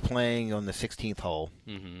Romo's playing on the 16th hole,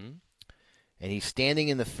 mm-hmm. and he's standing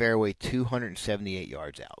in the fairway 278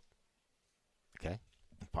 yards out. Okay.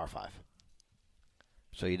 Par 5.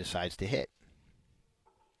 So he decides to hit.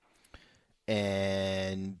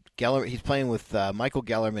 And he's playing with Michael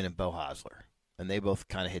Gellerman and Beau Hosler. And they both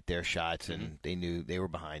kind of hit their shots, and they knew they were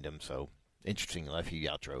behind him. So, interesting enough, he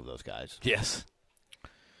outdrove those guys. Yes.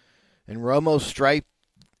 And Romo striped,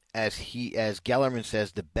 as Gellerman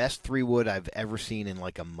says, the best 3-wood I've ever seen in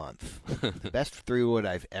like a month. The best 3-wood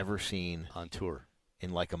I've ever seen on tour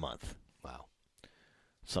in like a month. Wow.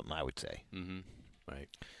 Something I would say. Mm-hmm. Right.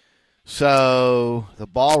 So the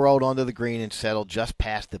ball rolled onto the green and settled just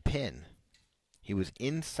past the pin. He was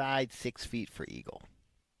inside 6 feet for eagle.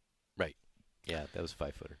 Right. Yeah, that was a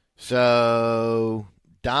 5-footer. So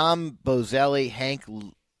Dom Bozelli, Hank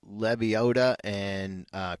Lebioda, and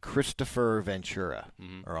Christopher Ventura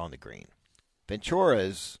are on the green.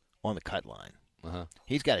 Ventura's on the cut line. Uh-huh.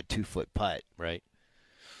 He's got a 2-foot putt. Right.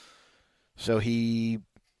 So he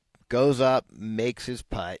goes up, makes his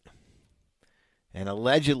putt, and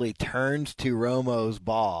allegedly turns to Romo's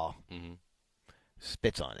ball,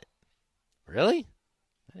 spits on it. Really?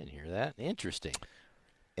 I didn't hear that. Interesting.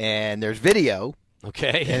 And there's video.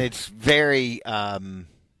 Okay. And it's very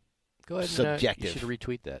Go ahead. subjective. You should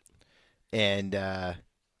retweet that. And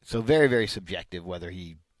so very, very subjective whether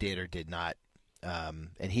he did or did not.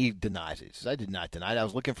 And he denies it. He says, I did not deny it. I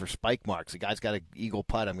was looking for spike marks. The guy's got an eagle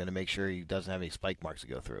putt. I'm going to make sure he doesn't have any spike marks to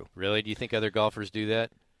go through. Really? Do you think other golfers do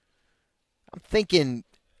that? I'm thinking,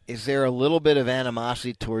 is there a little bit of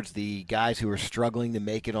animosity towards the guys who are struggling to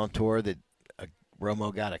make it on tour that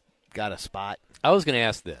Romo got a spot? I was going to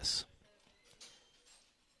ask this.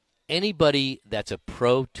 Anybody that's a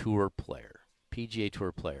pro tour player, PGA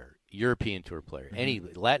Tour player, European Tour player, any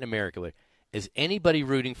Latin America, is anybody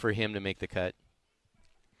rooting for him to make the cut?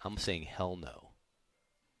 I'm saying hell no.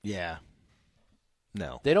 Yeah.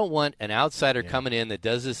 No. They don't want an outsider coming in that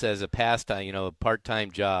does this as a pastime, a part-time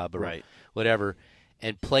job or whatever,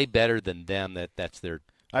 and play better than them. That's their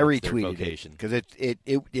I retweeted vocation. Because it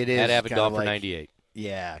is at Avid Golf for like, 98.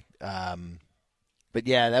 Yeah. But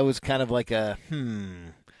yeah, that was kind of like a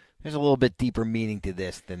there's a little bit deeper meaning to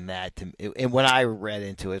this than that. And when I read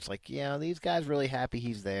into it, it's like, these guys really happy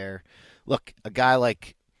he's there. Look, a guy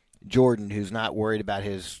like Jordan who's not worried about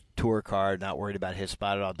his tour card, not worried about his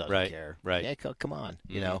spot at all, doesn't care. Right. Yeah, come on,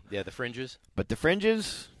 Yeah, the fringes. But the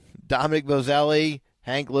fringes, Dominic Bozelli,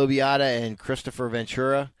 Hank Lebioda, and Christopher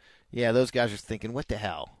Ventura, those guys are thinking, what the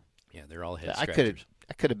hell? Yeah, they're all head scratchers.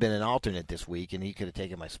 I could have been an alternate this week, and he could have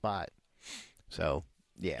taken my spot. So,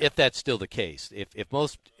 yeah. If that's still the case, if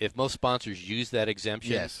most sponsors use that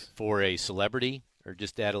exemption for a celebrity or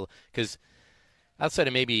just add because outside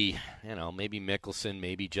of maybe Mickelson,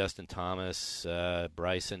 maybe Justin Thomas,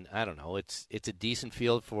 Bryson, I don't know. It's a decent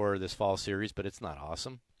field for this fall series, but it's not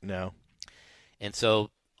awesome. No. And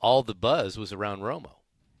so all the buzz was around Romo.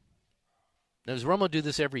 Now, does Romo do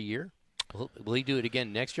this every year? Will he do it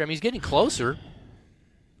again next year? I mean, he's getting closer.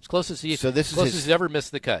 As close as he's ever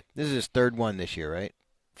missed the cut. This is his third one this year, right?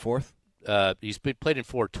 Fourth? He's played in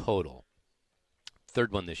 4 total.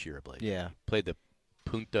 Third one this year, I believe. Yeah. Played the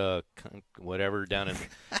Punta whatever down in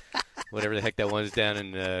whatever the heck that one is down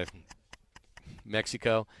in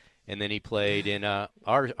Mexico, and then he played in our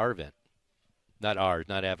event. Not ours,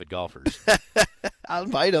 not Avid Golfers. I'll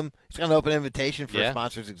invite him. He's got an open invitation for a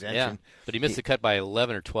sponsor's exemption. Yeah, but he missed the cut by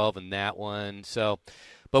 11 or 12 in that one. So,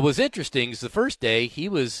 but what's interesting is the first day he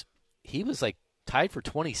was like tied for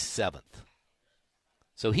 27th.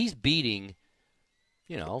 So he's beating,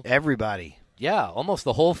 everybody. Yeah, almost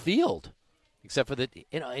the whole field, except for that.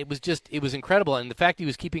 It was incredible, and the fact he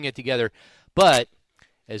was keeping it together. But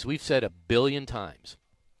as we've said a billion times,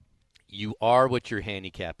 you are what your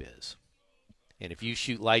handicap is. And if you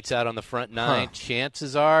shoot lights out on the front 9,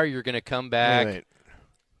 chances are you're going to come back. Wait.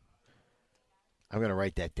 I'm going to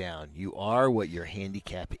write that down. You are what your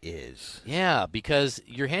handicap is. Yeah, because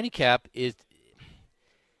your handicap is,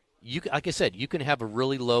 like I said, you can have a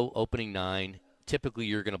really low opening 9. Typically,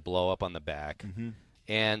 you're going to blow up on the back. Mm-hmm.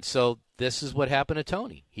 And so this is what happened to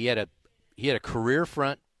Tony. He had a career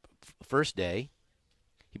first day.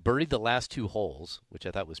 He birdied the last 2 holes, which I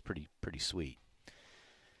thought was pretty sweet.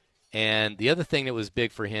 And the other thing that was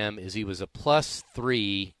big for him is he was a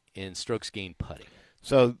 +3 in strokes gained putting.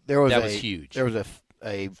 So that was huge. There was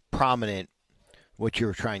a prominent, what you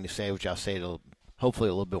were trying to say, which I'll say hopefully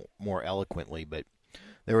a little bit more eloquently, but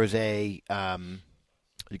there was a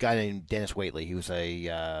guy named Dennis Waitley. He was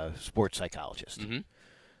a sports psychologist. Mm-hmm.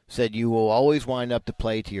 Said you will always wind up to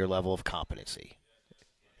play to your level of competency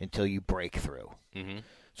until you break through. Mm-hmm.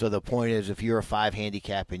 So the point is, if you're a 5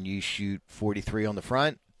 handicap and you shoot 43 on the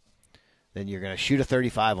front, then you're going to shoot a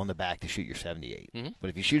 35 on the back to shoot your 78. Mm-hmm. But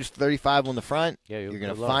if you shoot a 35 on the front, you're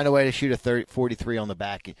going to find a way to shoot a 43 on the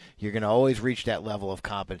back. You're going to always reach that level of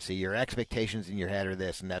competency. Your expectations in your head are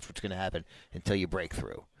this, and that's what's going to happen until you break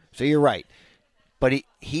through. So you're right. But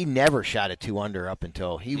he never shot a 2 under up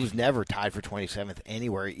until he was never tied for 27th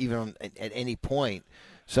anywhere, even at any point.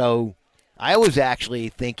 So I was actually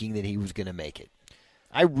thinking that he was going to make it.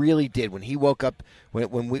 I really did. When he woke up,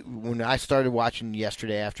 when I started watching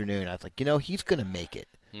yesterday afternoon, I was like, he's going to make it.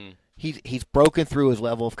 He's broken through his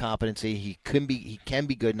level of competency. He can be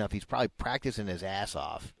good enough. He's probably practicing his ass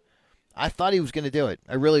off. I thought he was going to do it.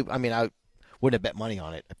 I wouldn't have bet money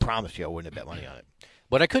on it. I promise you I wouldn't have bet money on it.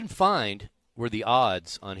 What I couldn't find were the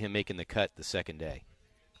odds on him making the cut the second day?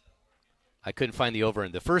 I couldn't find the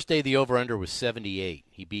over-under. The first day, the over-under was 78.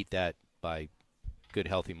 He beat that by good,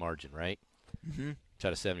 healthy margin, right? Mm-hmm.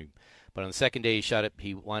 Shot a 70. But on the second day,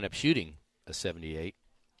 he wound up shooting a 78.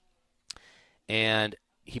 And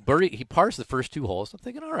he parsed the first 2 holes. I'm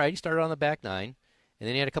thinking, all right, he started on the back 9. And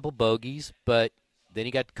then he had a couple bogeys, but then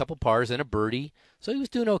he got a couple pars and a birdie. So he was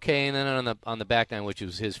doing okay. And then on the back 9, which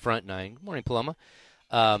was his front 9, good morning, Paloma,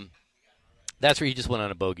 that's where he just went on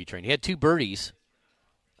a bogey train. He had 2 birdies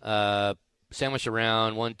sandwiched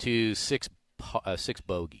around 1, 2, 6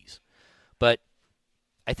 bogeys. But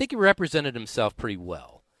I think he represented himself pretty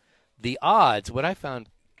well. The odds, what I found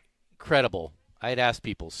credible, I had asked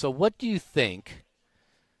people, so what do you think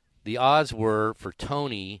the odds were for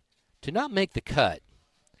Tony to not make the cut,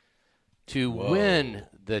 to win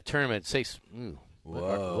the tournament? Say,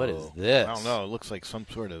 what is this? I don't know. It looks like some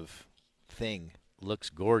sort of thing. Looks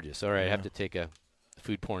gorgeous. All right, I have to take a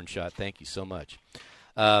food porn shot. Thank you so much.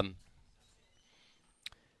 So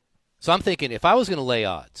I'm thinking if I was going to lay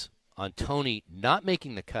odds on Tony not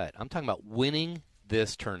making the cut, I'm talking about winning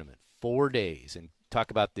this tournament 4 days, and talk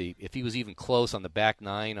about if he was even close on the back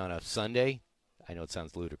 9 on a Sunday. I know it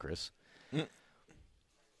sounds ludicrous.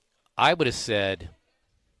 I would have said,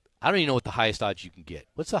 I don't even know what the highest odds you can get.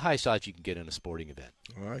 What's the highest odds you can get in a sporting event?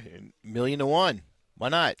 All right, 1,000,000 to 1. Why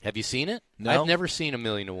not? Have you seen it? No. I've never seen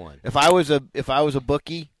 1,000,000 to 1. If I was a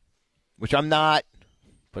bookie, which I'm not,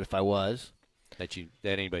 but if I was, that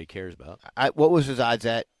anybody cares about. What was his odds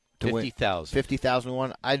at to 50,000. 50,000 to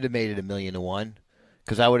 1. I'd have made it 1,000,000 to 1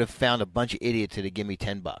 because I would have found a bunch of idiots that'd give me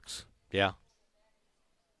 $10. Yeah.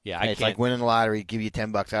 Yeah, it's like winning the lottery. Give you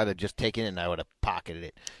 $10. I would have just taken it and I would have pocketed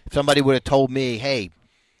it. If somebody would have told me, hey,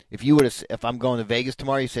 if I'm going to Vegas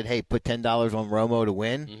tomorrow, you said, hey, put $10 on Romo to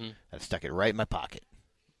win, I'd have stuck it right in my pocket.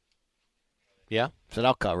 Yeah. Said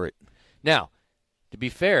I'll cover it. Now, to be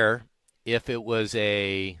fair, if it was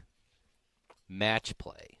a match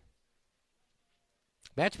play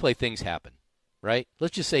things happen, right?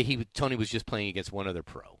 Let's just say Tony was just playing against one other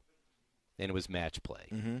pro, and it was match play.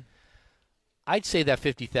 Mm-hmm. I'd say that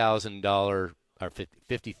 $50,000 or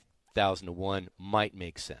 50,000 to 1 might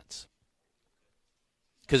make sense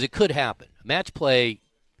because it could happen. Match play,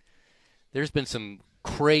 there's been some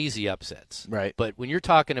crazy upsets, right? But when you're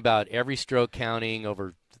talking about every stroke counting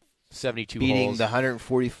over 72 beating holes, the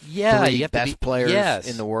 143 best players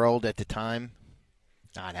in the world at the time,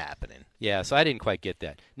 not happening. Yeah, so I didn't quite get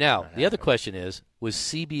that. Now, the other question is, was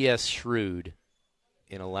CBS shrewd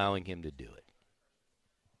in allowing him to do it?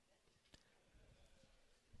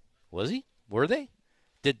 Was he? Were they?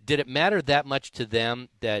 Did it matter that much to them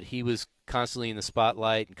that he was constantly in the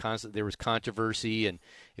spotlight and there was controversy, and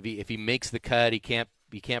if he makes the cut, he can't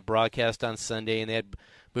broadcast on Sunday, and they had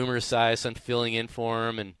Boomer Esiason filling in for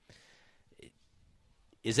him, and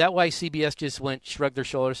is that why CBS just shrugged their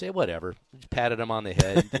shoulders, say whatever, just patted him on the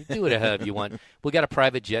head, do whatever you want. We got a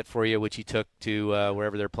private jet for you, which he took to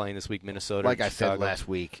wherever they're playing this week, Minnesota. Like I Chicago. said last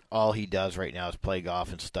week, all he does right now is play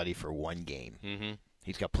golf and study for one game. Mm-hmm.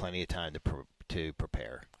 He's got plenty of time to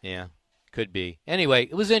prepare. Yeah, could be. Anyway,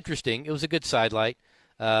 it was interesting. It was a good sidelight.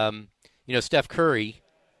 Steph Curry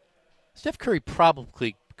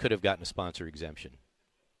probably could have gotten a sponsor exemption.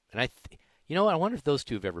 And I wonder if those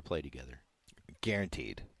two have ever played together.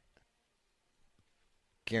 Guaranteed.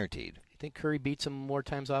 You think Curry beats him more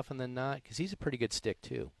times often than not? Because he's a pretty good stick,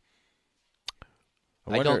 too.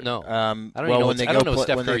 I don't know. I don't know what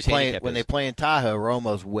Steph Curry's handicap is. When they play in Tahoe,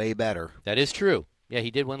 Romo's way better. That is true. Yeah, he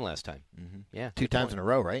did win last time. Mm-hmm. Yeah, 2 times in a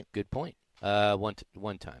row, right? Good point. One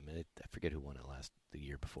time. I forget who won it the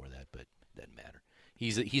year before that, but it doesn't matter.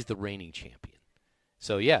 He's the reigning champion.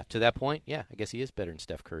 So, yeah, to that point, yeah, I guess he is better than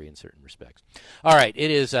Steph Curry in certain respects. All right, it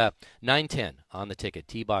is 9:10 on the ticket.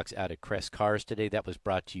 T-Box out at Crest Cars today. That was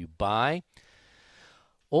brought to you by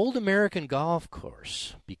Old American Golf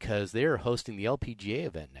Course, because they're hosting the LPGA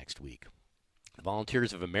event next week. The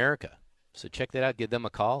Volunteers of America. So check that out. Give them a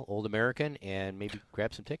call, Old American, and maybe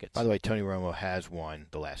grab some tickets. By the way, Tony Romo has won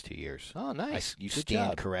the last 2 years. Oh, nice. You Good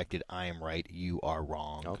stand job. corrected. I am right. You are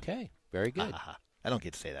wrong. Okay. Very good. I don't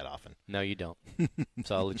get to say that often. No, you don't.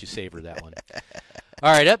 So I'll let you savor that one.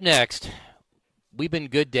 All right, up next, we've been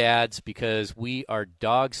good dads because we are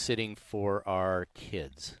dog sitting for our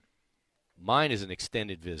kids. Mine is an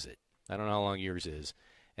extended visit. I don't know how long yours is,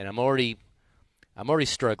 and I'm already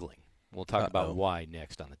struggling. We'll talk about why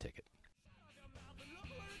next on the ticket.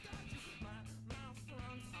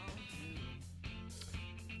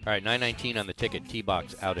 All right, 9:19 on the ticket.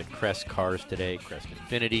 T-Box out at Crest Cars today. Crest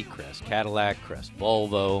Infiniti, Crest Cadillac, Crest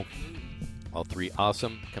Volvo. All three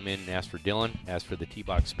awesome. Come in and ask for Dylan. Ask for the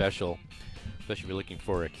T-Box special. especially if you're looking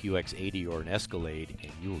for a QX80 or an Escalade, and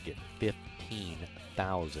you will get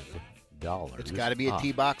 $15,000. It's got to be a off.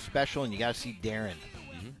 T-Box special, and you got to see Darren.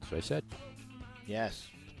 That's what I said. Yes.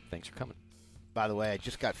 Thanks for coming. By the way, I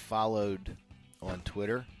just got followed on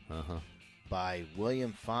Twitter Uh-huh. by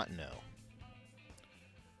William Fontenot,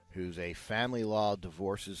 who's a family law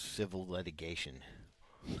divorces civil litigation.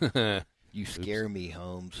 You scare me,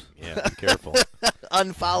 Holmes. Yeah, be careful.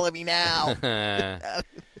 Unfollow me now.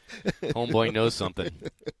 Homeboy knows something.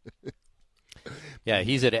 Yeah,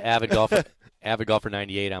 he's at Avid Golfer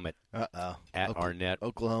 98. I'm at Arnett.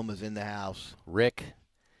 Oklahoma's in the house. Rick,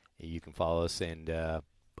 you can follow us and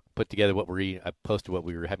put together what we're eating. I posted what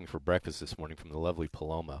we were having for breakfast this morning from the lovely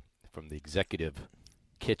Paloma from the executive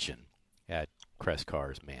kitchen at Crest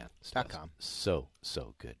Cars. Man, .com. So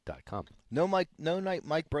good. .com. No Mike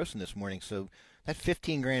Brosen this morning, so that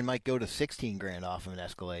 $15,000 might go to $16,000 off of an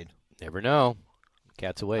Escalade. Never know.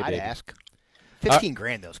 Cat's away, I'd baby. ask.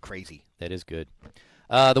 $15,000 though is crazy. That is good.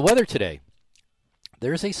 The weather today.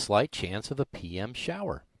 There's a slight chance of a PM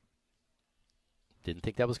shower. Didn't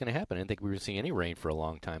think that was going to happen. I didn't think we were seeing any rain for a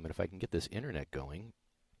long time. And if I can get this internet going,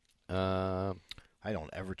 I don't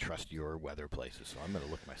ever trust your weather places, so I'm going to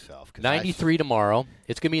look myself. 93 tomorrow.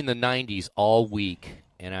 It's going to be in the 90s all week,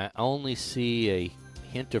 and I only see a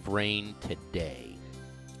hint of rain today.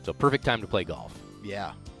 So perfect time to play golf.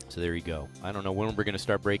 Yeah. So there you go. I don't know when we're going to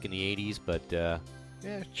start breaking the 80s, but yeah,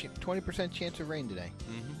 20% chance of rain today.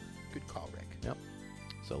 Mm-hmm. Good call, Rick. Yep.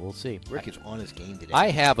 So we'll see. Rick is on his game today. I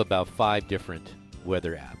have about 5 different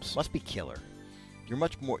weather apps. Must be killer. You're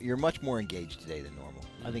much more engaged today than normal.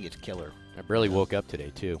 I think it's killer. I barely woke up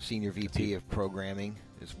today too. Senior VP of programming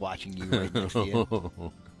is watching you right next to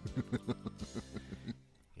you.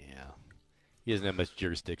 Yeah. He doesn't have much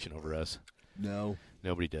jurisdiction over us. No.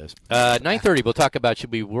 Nobody does. 9:30, we'll talk about,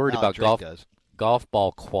 should we be worried about golf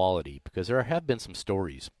ball quality, because there have been some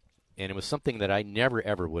stories, and it was something that I never,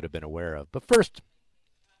 ever would have been aware of. But first,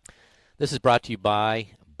 this is brought to you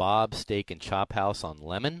by Bob's Steak and Chop House on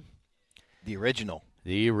Lemon. The original.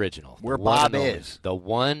 The original. Where Bob is. The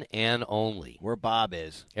one and only. Where Bob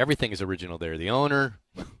is. Everything is original there. The owner,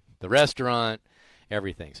 the restaurant,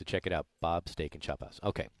 everything. So check it out, Bob's Steak and Chop House.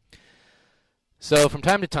 Okay. So from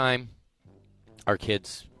time to time, our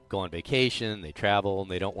kids go on vacation, they travel, and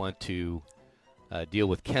they don't want to deal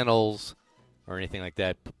with kennels or anything like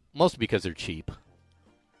that, mostly because they're cheap,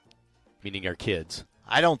 meaning our kids.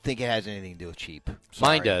 I don't think it has anything to do with cheap.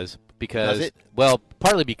 Sorry. Mine does, because, Does it? Well,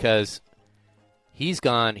 partly because he's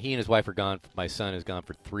gone, he and his wife are gone, my son is gone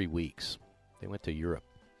for 3 weeks. They went to Europe.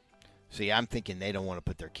 See, I'm thinking they don't want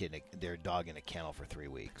to put their dog in a kennel for 3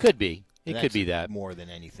 weeks. Could be. It That's could be that. more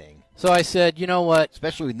than anything. So I said, you know what?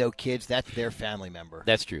 Especially with no kids, that's their family member.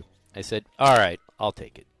 That's true. I said, all right, I'll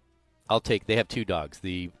take it. They have 2 dogs.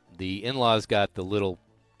 The in-laws got the little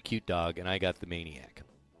cute dog, and I got the maniac.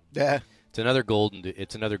 Yeah. It's another golden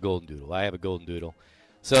doodle. I have a golden doodle.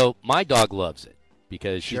 So my dog loves it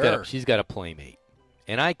because she's got a playmate.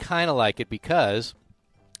 And I kind of like it because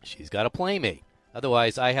she's got a playmate.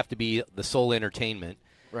 Otherwise, I have to be the sole entertainment.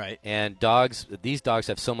 Right. And these dogs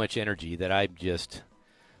have so much energy that it's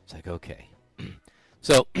like, okay.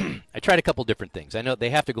 So I tried a couple different things. I know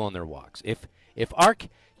they have to go on their walks.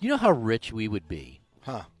 You know how rich we would be?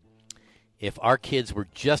 Huh. If our kids were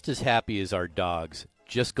just as happy as our dogs,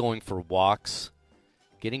 just going for walks,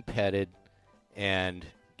 getting petted, and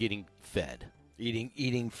getting fed.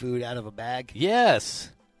 Eating food out of a bag?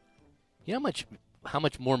 Yes. You know how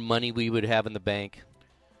much more money we would have in the bank?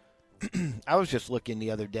 I was just looking the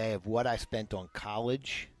other day of what I spent on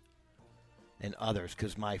college and others,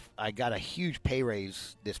 because I got a huge pay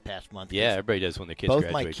raise this past month. Yeah, everybody does when their kids both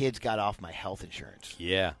graduate. my kids got off my health insurance.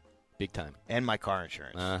 Yeah, big time. And my car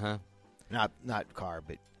insurance. Uh-huh. Not car,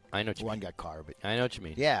 but I know what you one mean. got car, but I know what you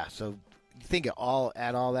mean. yeah. So you think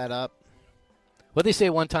add all that up? What they say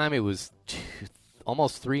one time, it was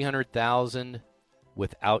almost $300,000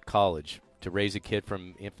 without college to raise a kid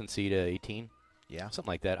from infancy to 18. Yeah,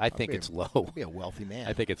 something like that. I think it's low. I'd be a wealthy man.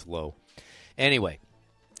 I think it's low. Anyway,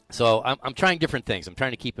 so I'm trying different things. I'm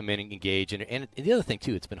trying to keep them engaged, and the other thing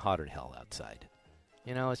too, it's been hotter than hell outside.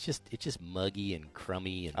 You know, it's just muggy and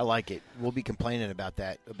crummy. And I like it. We'll be complaining about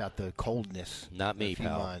that, about the coldness. Not me, in a few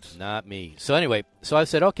pal. months. Not me. So anyway, I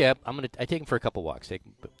said, okay, I take them for a couple walks. Take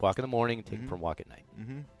them walk in the morning and take them for a walk at night.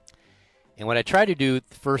 Mm-hmm. And what I try to do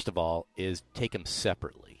first of all is take them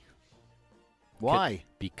separately. Why?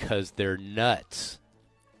 Because they're nuts.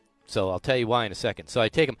 So I'll tell you why in a second. So I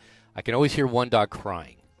take them. I can always hear one dog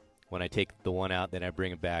crying when I take the one out, then I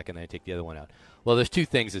bring him back, and then I take the other one out. Well, there's 2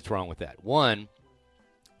 things that's wrong with that. One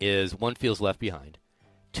is one feels left behind.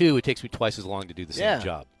 2, it takes me twice as long to do the same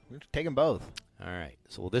job. Take them both. All right.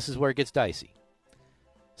 So this is where it gets dicey.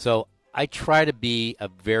 So I try to be a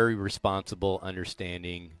very responsible,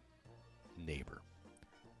 understanding neighbor.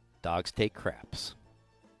 Dogs take craps.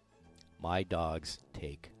 My dogs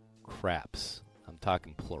take craps. I'm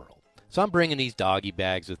talking plural. So I'm bringing these doggy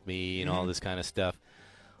bags with me and all this kind of stuff.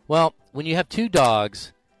 Well, when you have two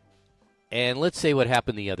dogs, and let's say what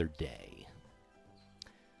happened the other day.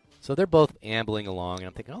 So they're both ambling along, and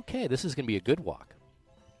I'm thinking, okay, this is going to be a good walk.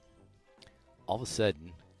 All of a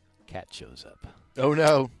sudden, cat shows up. Oh,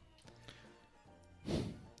 no.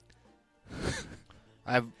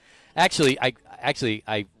 I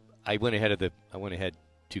went ahead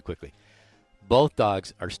too quickly. Both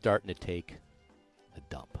dogs are starting to take a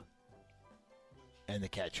dump. And the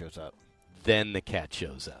cat shows up. Then the cat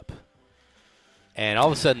shows up. And all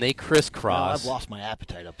of a sudden they crisscross. Well, I've lost my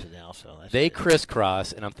appetite up to now, so they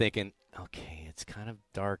crisscross, and I'm thinking, okay, it's kind of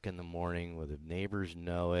dark in the morning where the neighbors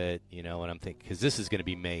know it, and I'm thinking, because this is going to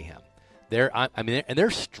be mayhem. They're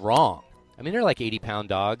strong. I mean, they're like 80-pound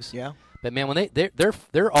dogs. Yeah. But man, when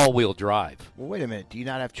they're all-wheel drive. Well, wait a minute. Do you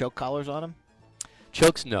not have choke collars on them?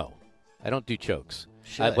 Chokes, no. I don't do chokes.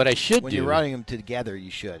 What I should when do, you're running them together,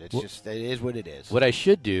 you should. It is what it is. What I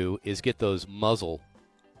should do is get those muzzle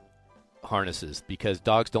harnesses, because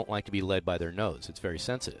dogs don't like to be led by their nose. It's very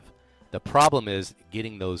sensitive. The problem is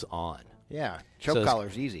getting those on. Yeah, choke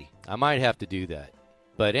collar's easy. I might have to do that.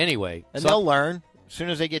 But anyway. And they'll learn. As soon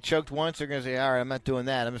as they get choked once, they're going to say, all right, I'm not doing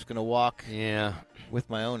that. I'm just going to walk with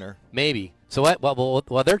my owner. Maybe. So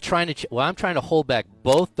while they're trying to I'm trying to hold back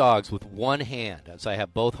both dogs with one hand. So I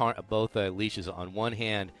have both leashes on one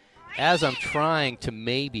hand as I'm trying to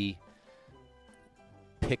maybe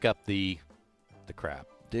pick up the crap.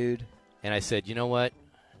 Dude. And I said, you know what?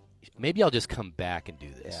 Maybe I'll just come back and do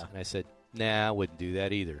this. Yeah. And I said, nah, I wouldn't do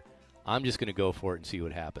that either. I'm just going to go for it and see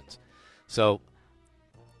what happens. So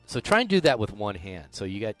try and do that with one hand. So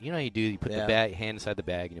you got, how you do, you put the hand inside the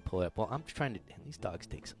bag and you pull it up. Well, I'm trying to, and these dogs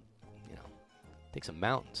take some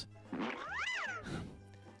mountains.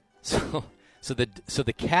 So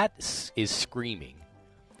the cat is screaming.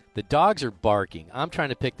 The dogs are barking. I'm trying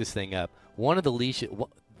to pick this thing up. One of the leashes,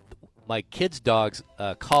 my kid's dog's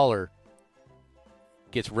collar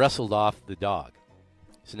gets wrestled off the dog.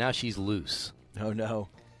 So now she's loose. Oh, no.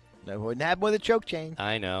 That wouldn't happen with a choke chain.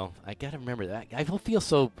 I know. I got to remember that. I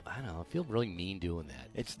feel I feel really mean doing that.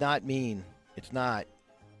 It's not mean. It's not.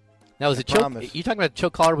 Now, is it choke? You talking about a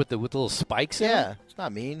choke collar with the little spikes in it? Yeah, it's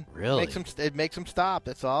not mean. Really? It makes them stop,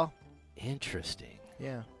 that's all. Interesting.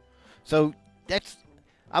 Yeah. So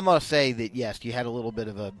I'm going to say that, yes, you had a little bit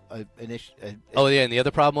of an issue. Oh, yeah, and the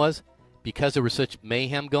other problem was, because there was such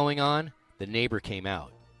mayhem going on, the neighbor came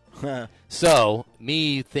out. So,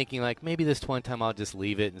 me thinking, like, maybe this one time I'll just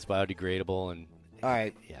leave it and it's biodegradable. And all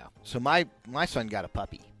right. Yeah. So, my son got a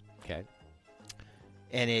puppy. Okay.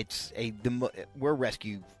 And we're a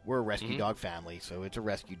rescue dog family, so it's a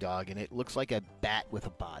rescue dog, and it looks like a bat with a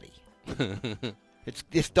body.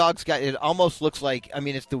 This dog's got, it almost looks like,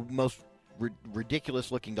 it's the most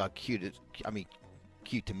ridiculous looking dog. Cute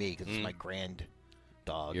to me because it's my grand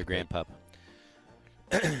dog. Your grand pup.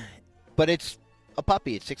 But it's a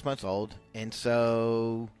puppy. It's 6 months old, and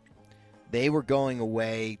so they were going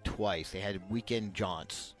away twice. They had weekend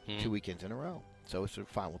jaunts, 2 weekends in a row. So it's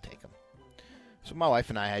fine. We'll take them. So my wife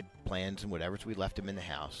and I had plans and whatever, so we left him in the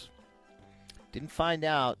house. Didn't find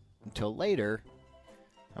out until later.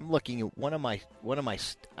 I'm looking at one of my.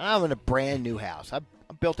 I'm in a brand new house. I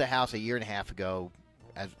built a house a year and a half ago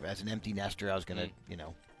as an empty nester. I was gonna,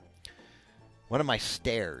 one of my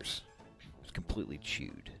stairs was completely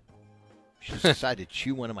chewed. She just decided to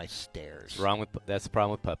chew one of my stairs. That's the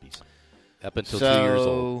problem with puppies. Up until 2 years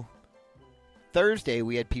old. Thursday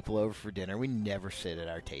we had people over for dinner. We never sit at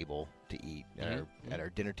our table to eat at our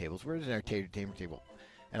dinner tables. We're at our dinner table,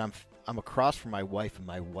 and I'm across from my wife, and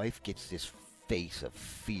my wife gets this face of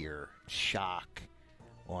fear, shock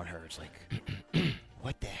on her. It's like,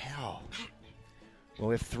 what the hell? Well,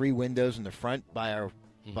 we have 3 windows in the front by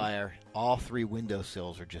our all 3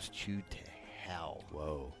 windowsills are just chewed to hell.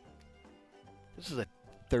 Whoa. This is a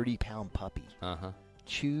 30-pound puppy.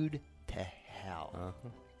 Chewed to hell.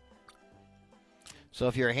 So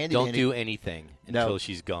if you're a handyman, don't do anything until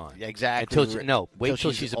she's gone. Exactly. Wait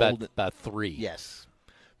till she's about 3. Yes,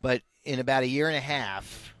 but in about a year and a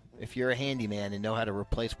half, if you're a handyman and know how to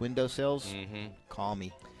replace windowsills, call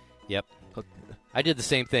me. Yep. I did the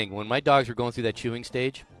same thing when my dogs were going through that chewing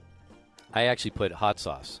stage. I actually put hot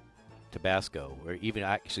sauce, Tabasco, or even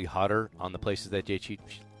actually hotter on the places that she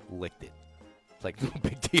licked it. It's like no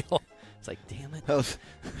big deal. It's like, damn it.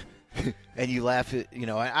 And you laugh at,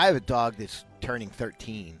 I have a dog that's turning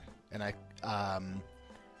 13, and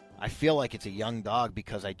I feel like it's a young dog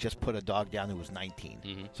because I just put a dog down who was 19.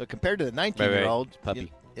 Mhm. So compared to the 19-year-old, Right.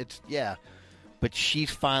 Puppy. it's but she's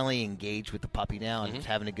finally engaged with the puppy now and Mhm. is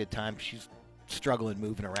having a good time. She's struggling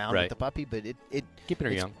moving around Right. with the puppy, but it Keeping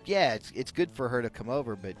her it's, young. Yeah, it's good for her to come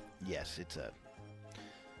over, but yes, it's a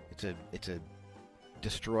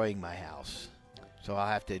destroying my house. So I'll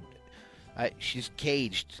have to. She's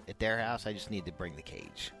caged at their house. I just need to bring the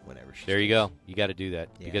cage whenever she's. There you go. You got to do that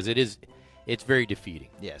Yeah. because it's very defeating.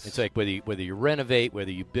 Yes. It's like whether you renovate,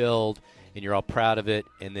 whether you build, and you're all proud of it,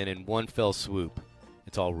 and then in one fell swoop,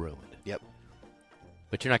 it's all ruined. Yep.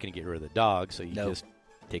 But you're not going to get rid of the dog, so you Nope. just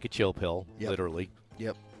take a chill pill, Yep. literally.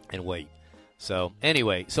 Yep. And wait. So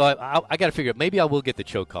anyway, I got to figure out. Maybe I will get the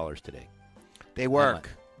choke collars today. They work.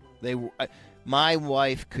 My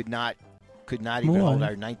wife could not even hold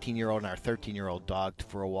our 19-year-old and our 13-year-old dog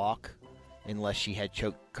for a walk unless she had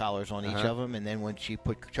choke collars on each of them, and then when she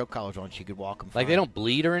put choke collars on, she could walk them. Like they don't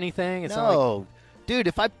bleed or anything. It's no, dude.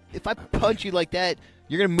 If I punch you like that,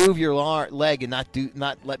 you're gonna move your leg and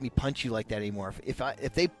not let me punch you like that anymore.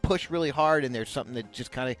 If they push really hard and there's something that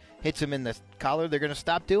just kind of hits them in the collar, they're gonna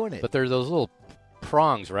stop doing it. But there's those little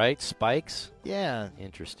prongs, right? Spikes. Yeah,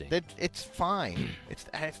 Interesting. it's fine. It's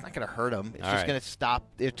not gonna hurt them. It's All just right. gonna stop.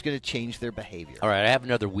 It's gonna change their behavior. All right, I have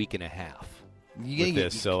another week and a half with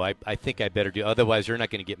this, so I think I better do. Otherwise, you're not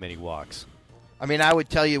going to get many walks. I mean, I would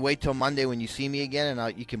tell you wait till Monday when you see me again,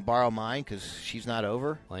 and you can borrow mine because she's not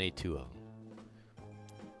over. Well, I need 2 of them.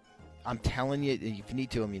 I'm telling you, if you need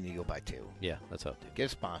 2 of them, you need to go buy 2. Yeah, that's how I do. Get a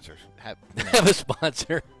sponsor. Have a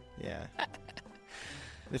sponsor. Yeah.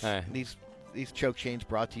 All right. These choke chains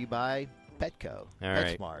brought to you by Petco. All That's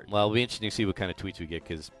right. smart. Well, it'll be interesting to see what kind of tweets we get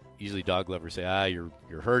because usually dog lovers say,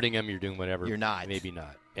 you're hurting them, you're doing whatever. You're not. Maybe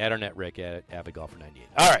not. At our net Rick at Avid Golfer 98.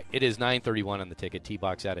 All right, it is 9:31 on the ticket.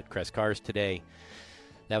 T-Box out at Crest Cars today.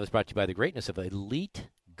 That was brought to you by the greatness of Elite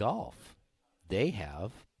Golf. They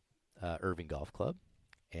have Irving Golf Club,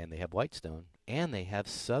 and they have Whitestone, and they have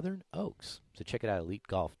Southern Oaks. So check it out,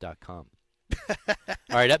 EliteGolf.com. All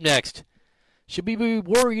right, up next. Should we be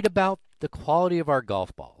worried about the quality of our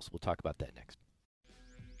golf balls? We'll talk about that next.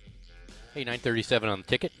 Hey, 9:37 on the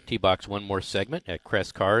ticket. T-Box, one more segment at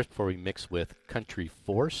Crest Cars before we mix with Country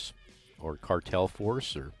Force or Cartel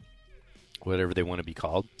Force or whatever they want to be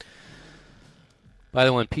called. By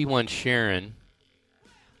the way, P1 Sharon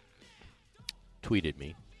tweeted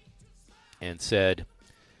me and said,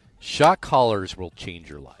 shock collars will change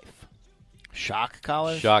your life. Shock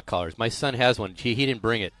collars? Shock collars. My son has one. He didn't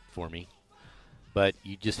bring it for me, but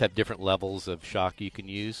you just have different levels of shock you can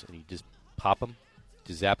use, and you just pop them,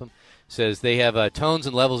 to zap them. Says they have tones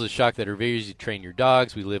and levels of shock that are very easy to train your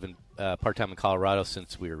dogs. We live in part-time in Colorado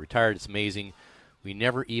since we were retired. It's amazing. We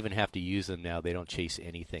never even have to use them now. They don't chase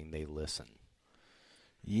anything. They listen.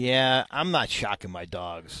 Yeah, I'm not shocking my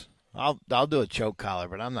dogs. I'll do a choke collar,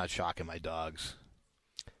 but I'm not shocking my dogs.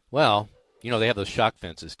 Well, they have those shock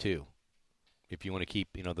fences too. If you want to keep,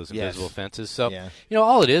 those invisible fences. So, Yeah.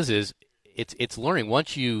 All it is it's learning.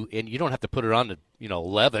 Once you don't have to put it on to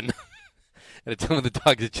 11. And some of the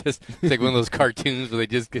dogs, it's like one of those cartoons where they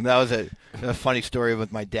just get. And that was a funny story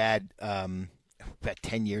with my dad. About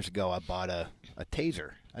 10 years ago, I bought a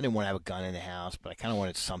taser. I didn't want to have a gun in the house, but I kind of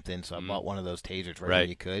wanted something, so I bought one of those tasers right when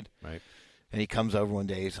you could. Right. And he comes over one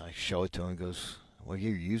day, so I show it to him and goes, well,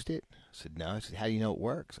 you used it? I said, no. I said, how do you know it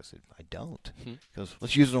works? I said, I don't. He goes,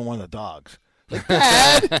 let's use it on one of the dogs. Like,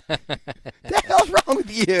 Dad, the hell's wrong with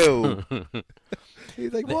you?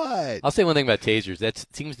 He's like, what? I'll say one thing about tasers. That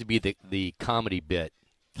seems to be the comedy bit.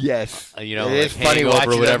 Yes. It like is funny Hangover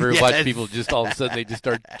watching or whatever. them. Yes. Watch people just all of a sudden they just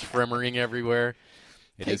start tremoring everywhere.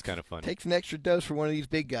 It is kind of funny. Takes an extra dose for one of these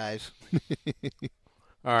big guys.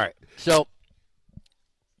 All right. So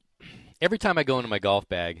every time I go into my golf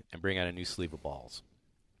bag and bring out a new sleeve of balls,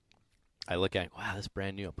 I look at it, wow, this is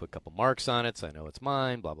brand new. I put a couple marks on it so I know it's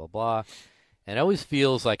mine, blah, blah, blah. And it always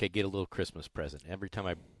feels like I get a little Christmas present every time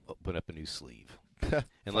I open up a new sleeve.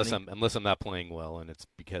 unless I'm not playing well, and it's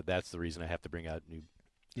because that's the reason I have to bring out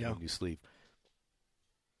a new sleeve.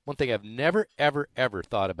 One thing I've never, ever, ever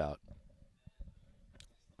thought about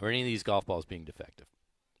are any of these golf balls being defective.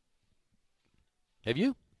 Have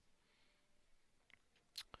you?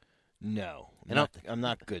 No. And I'm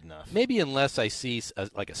not good enough. Maybe unless I see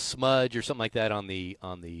like a smudge or something like that on the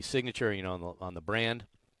signature, on the brand.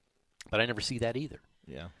 But I never see that either.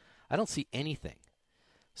 Yeah. I don't see anything.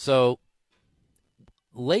 So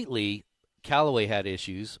lately, Callaway had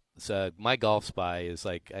issues. So my golf spy is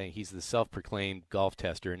like he's the self-proclaimed golf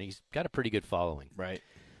tester, and he's got a pretty good following. Right.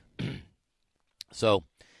 So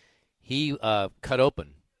he cut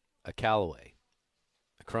open a Callaway,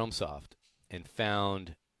 a Chrome Soft, and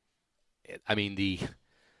found, the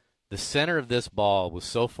the center of this ball was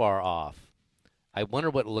so far off. I wonder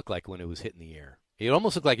what it looked like when it was hitting the air. It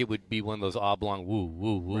almost looked like it would be one of those oblong woo,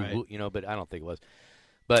 woo, woo, Right. woo, but I don't think it was.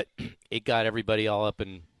 But it got everybody all up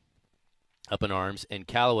in arms, and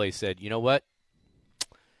Callaway said, you know what?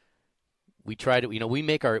 We try to,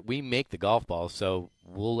 we make the golf balls, so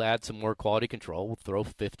we'll add some more quality control. We'll throw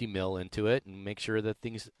 $50 million into it and make sure that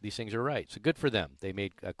these things are right. So good for them. They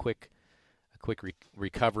made a quick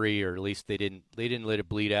recovery, or at least they didn't let it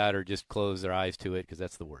bleed out or just close their eyes to it, because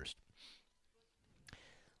that's the worst.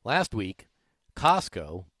 Last week,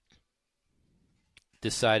 Costco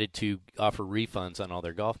decided to offer refunds on all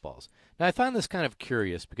their golf balls. Now, I find this kind of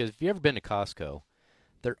curious, because if you've ever been to Costco,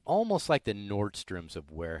 they're almost like the Nordstroms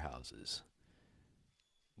of warehouses.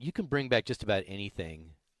 You can bring back just about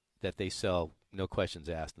anything that they sell, no questions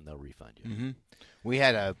asked, and they'll refund you. Mm-hmm. We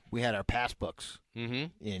had our passbooks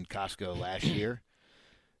Mm-hmm. in Costco last year,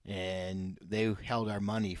 and they held our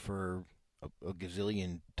money for a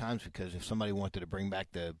gazillion times, because if somebody wanted to bring back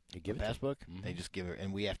the give it to passbook, them. they just give it,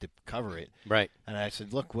 and we have to cover it. Right. And I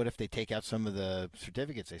said, look, what if they take out some of the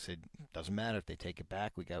certificates? They said, doesn't matter if they take it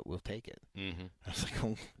back. We'll take it. Mm-hmm. I was like,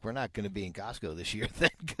 oh, we're not going to be in Costco this year then,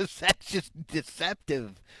 because that's just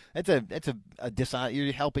deceptive. That's a dishonest.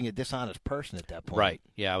 You're helping a dishonest person at that point. Right.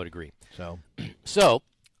 Yeah, I would agree. So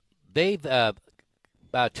They've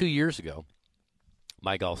about 2 years ago,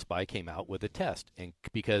 My Golf Spy came out with a test, and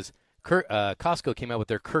because Costco came out with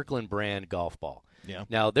their Kirkland brand golf ball. yeah,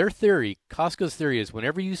 Now, Costco's theory is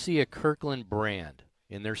whenever you see a Kirkland brand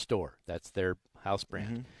in their store, that's their house brand,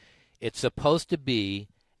 Mm-hmm. it's supposed to be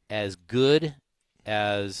as good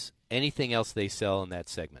as anything else they sell in that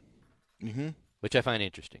segment, mm-hmm. which I find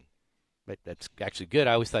interesting. But that's actually good.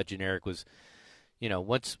 I always thought generic was,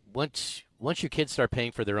 once your kids start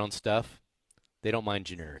paying for their own stuff, they don't mind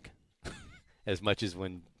generic as much as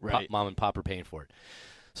when Right. mom and pop are paying for it.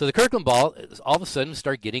 So the Kirkland ball all of a sudden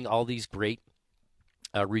started getting all these great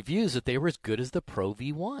reviews that they were as good as the Pro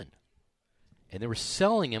V1. And they were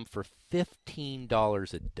selling them for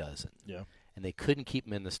 $15 a dozen. Yeah. And they couldn't keep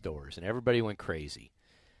them in the stores, and everybody went crazy.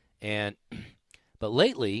 But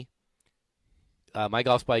lately, My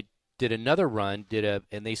Golf Spy did another run,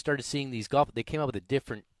 and they started seeing these they came up with a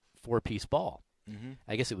different 4-piece ball. Mm-hmm.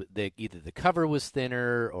 I guess either the cover was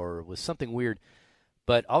thinner or it was something weird,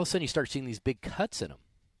 but all of a sudden you start seeing these big cuts in them,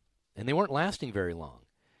 and they weren't lasting very long.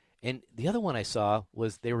 And the other one I saw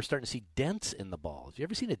was they were starting to see dents in the balls. You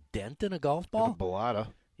ever seen a dent in a golf ball? Bellata.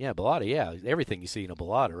 Yeah, Bellata, yeah. Everything you see in a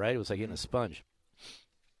Bellata, right? It was like hitting a sponge.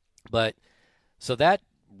 But so that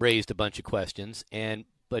raised a bunch of questions,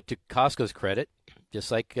 but to Costco's credit,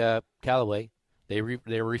 just like Callaway, they were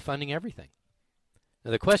refunding everything. Now,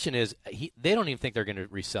 the question is, they don't even think they're going to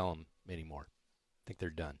resell them anymore. I think they're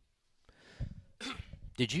done.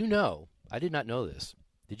 Did you know, I did not know this,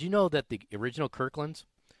 did you know that the original Kirklands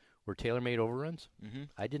were TaylorMade overruns? Mm-hmm.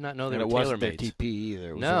 I did not know they And were it wasn't their TaylorMade. TP either.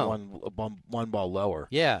 It was No. one ball lower.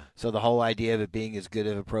 Yeah. So the whole idea of it being as good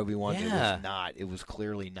of a Pro V1, it Yeah. was not. It was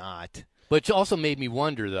clearly not. But it also made me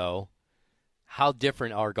wonder, though, how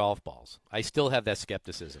different are golf balls? I still have that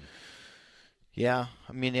skepticism. Yeah,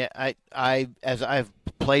 I mean, as I've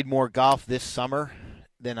played more golf this summer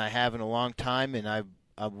than I have in a long time, and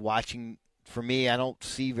I'm watching. For me, I don't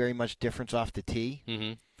see very much difference off the tee.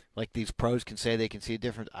 Mm-hmm. Like these pros can say they can see a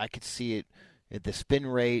difference. I could see it at the spin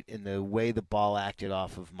rate and the way the ball acted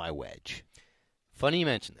off of my wedge. Funny you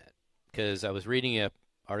mention that, because I was reading an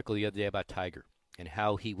article the other day about Tiger and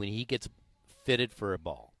how when he gets fitted for a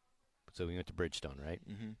ball. So we went to Bridgestone, right?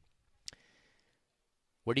 Mm-hmm.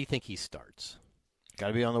 Where do you think he starts? Got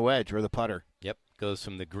to be on the wedge or the putter. Yep, goes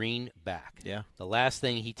from the green back. Yeah. The last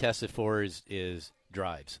thing he tested for is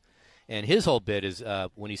drives. And his whole bit is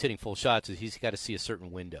when he's hitting full shots is he's got to see a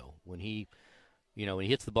certain window. When he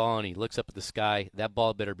hits the ball and he looks up at the sky, that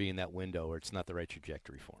ball better be in that window or it's not the right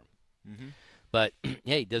trajectory for him. Mm-hmm. But,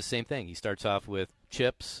 yeah, he does the same thing. He starts off with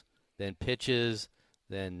chips, then pitches,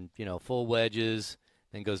 then, full wedges,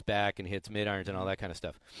 then goes back and hits mid-irons and all that kind of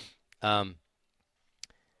stuff.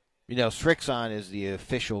 Strixon is the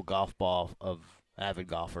official golf ball of Avid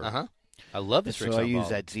Golfer. Uh-huh. I love the Strixon So I use ball.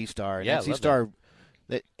 that Z-Star. And Yeah, that I love Z-Star,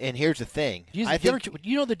 and here's the thing. Do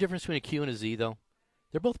you know the difference between a Q and a Z, though?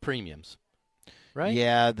 They're both premiums, right?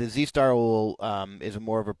 Yeah, the Z-Star will is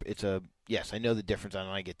more of a yes, I know the difference. I don't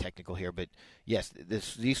want to get technical here, but yes,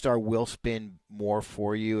 this Z-Star will spin more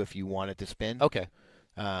for you if you want it to spin. Okay.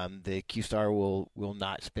 The Q-Star will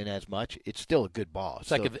not spin as much. It's still a good ball.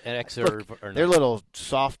 It's like an X or their little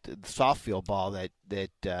soft feel ball that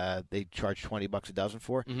they charge $20 a dozen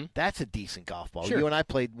for. Mm-hmm. That's a decent golf ball. Sure. You and I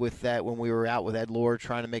played with that when we were out with Ed Lore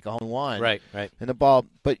trying to make a hole in one. Right. And the ball,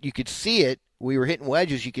 but you could see it we were hitting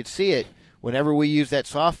wedges, you could see it. Whenever we used that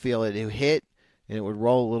soft feel, it would hit and it would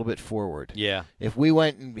roll a little bit forward. Yeah. If we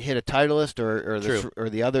went and hit a Titleist or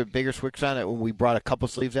the other bigger Swix on it, when we brought a couple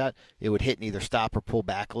sleeves out, it would hit and either stop or pull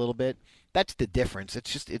back a little bit. That's the difference.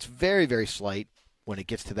 It's very, very slight when it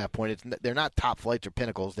gets to that point. They're not top flights or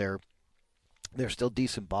pinnacles. They're still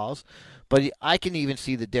decent balls. But I can even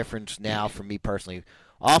see the difference now for me personally.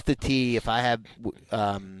 Off the tee, if I have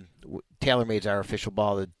TaylorMade's our official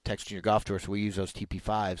ball, the Texas Junior Golf Tour, so we use those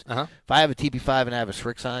TP5s. Uh-huh. If I have a TP5 and I have a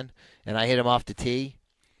Srixon and I hit them off the tee,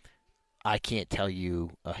 I can't tell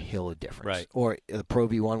you a hill of difference. Right. Or the Pro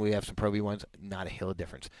V1, we have some Pro V1s, not a hill of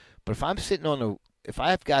difference. But if I'm sitting if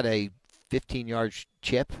I've got a 15-yard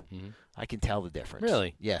chip, I can tell the difference.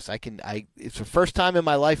 Really? Yes, I can. It's the first time in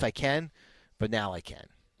my life I can, but now I can.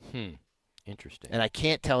 Interesting. And I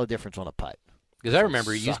can't tell a difference on a putt. Because I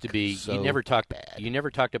remember it used to be so you never talked bad. You never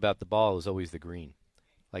talked about the ball. It was always the green.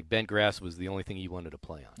 Like bent grass was the only thing you wanted to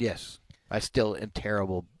play on. Yes, I still am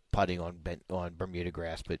terrible putting on Bermuda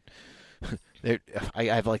grass, but I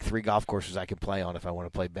have like 3 golf courses I can play on if I want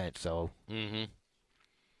to play bent. So, so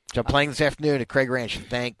I'm playing this afternoon at Craig Ranch.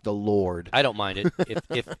 Thank the Lord. I don't mind it.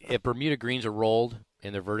 If Bermuda greens are rolled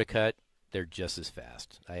and they're verticut, they're just as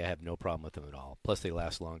fast. I have no problem with them at all. Plus, they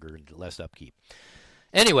last longer and less upkeep.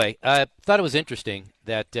 Anyway, I thought it was interesting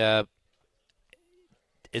that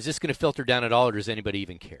is this going to filter down at all, or does anybody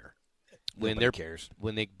even care? Nobody cares.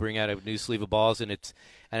 When they bring out a new sleeve of balls, and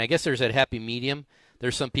I guess there's that happy medium.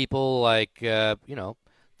 There's some people like they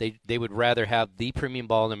would rather have the premium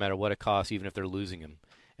ball no matter what it costs, even if they're losing them.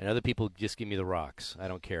 And other people just give me the rocks. I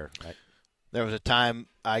don't care. There was a time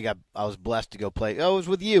I was blessed to go play. Oh, it was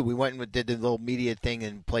with you. We went and did the little media thing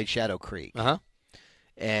and played Shadow Creek. Uh-huh.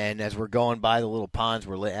 And as we're going by the little ponds,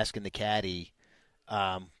 we're asking the caddy,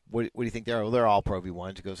 what do you think they are? Well, they're all Pro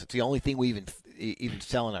V1s. He goes, it's the only thing we even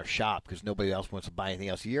sell in our shop because nobody else wants to buy anything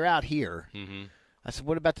else. You're out here. Mm-hmm. I said,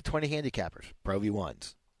 what about the 20 handicappers? Pro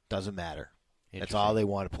V1s. Doesn't matter. That's all they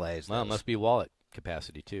want to play. Well, it must be wallet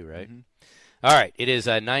capacity too, right? Mm-hmm. All right, it is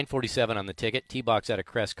 9:47 on the ticket. T-Box out of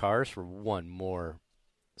Crest Cars for one more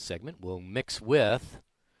segment. We'll mix with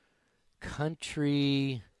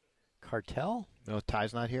Country Cartel. No,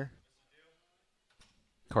 Ty's not here?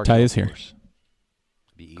 Ty is here.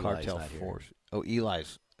 Be Cartel not Force. Here. Oh,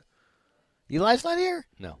 Eli's not here?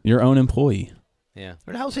 No. Your own employee. Yeah.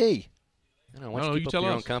 Where the hell's he? I don't know. Why don't you keep up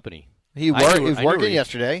your own company? He was working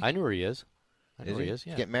yesterday. I knew where he is. I know where he is,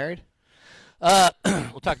 yeah. Get married?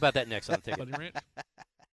 We'll talk about that next on the ticket.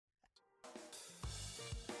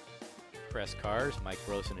 Press Cars, Mike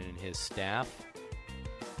Brosen and his staff.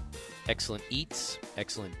 Excellent eats,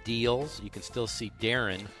 excellent deals. You can still see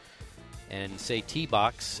Darren and say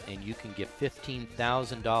T-Box, and you can get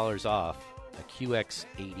 $15,000 off a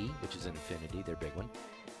QX80, which is an Infiniti, their big one,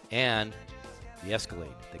 and the Escalade,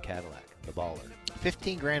 the Cadillac, the Baller.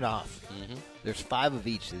 $15,000 off. Mm-hmm. There's 5 of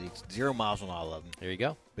each. It's 0 miles on all of them. There you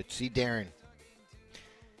go. But see Darren.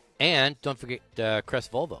 And don't forget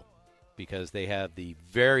Crest Volvo, because they have the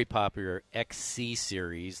very popular XC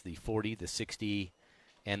series, the 40, the 60,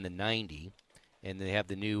 and the 90, and they have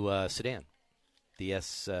the new sedan, the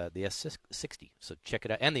S60. So check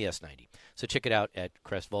it out, and the S90. So check it out at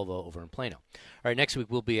Crest Volvo over in Plano. All right, next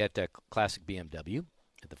week we'll be at Classic BMW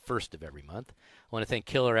at the first of every month. I want to thank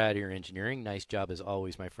Killer Out Here Engineering. Nice job as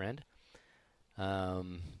always, my friend.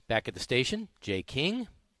 Back at the station, Jay King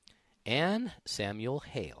and Samuel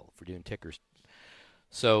Hale for doing tickers.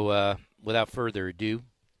 So without further ado,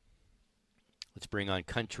 let's bring on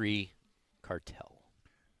Country Cartel.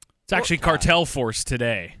 It's actually Cartel Force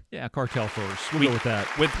today. Yeah, Cartel Force. We'll go with that.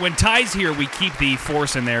 When Ty's here, we keep the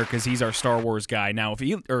Force in there because he's our Star Wars guy. Now,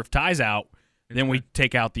 if Ty's out, then we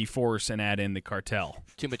take out the Force and add in the Cartel.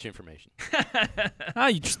 Too much information.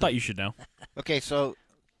 You just thought you should know. Okay, so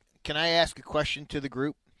can I ask a question to the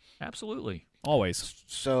group? Absolutely. Always.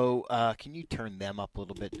 So can you turn them up a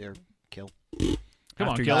little bit there, Kill? Come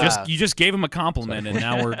on, Kill. You just gave him a compliment, and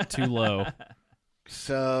now we're too low.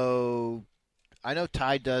 So I know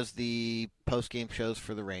Ty does the post-game shows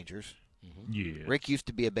for the Rangers. Mm-hmm. Yeah. Rick used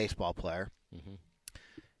to be a baseball player. Mm-hmm.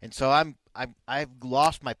 And so I've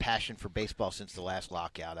lost my passion for baseball since the last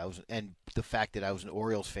lockout. And the fact that I was an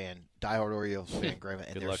Orioles fan, diehard Orioles fan, and Good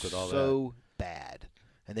they're luck with all so bad.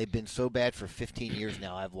 And they've been so bad for 15 years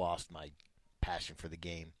now, I've lost my passion for the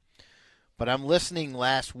game. But I'm listening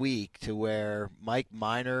last week to where Mike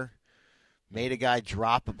Minor made a guy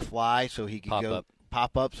drop a fly so he could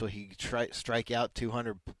pop up so he could strike out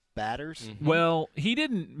 200 batters. Mm-hmm. Well, he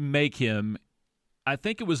didn't make him. I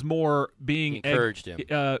think it was more being encouraged him.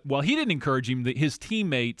 Well, he didn't encourage him. His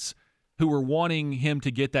teammates who were wanting him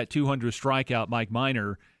to get that 200 strikeout, Mike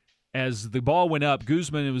Minor, as the ball went up,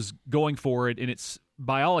 Guzman was going for it, and it's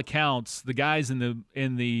by all accounts the guys in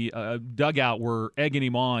the dugout were egging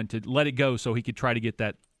him on to let it go so he could try to get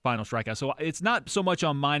that final strikeout. So it's not so much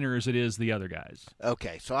on Minor as it is the other guys.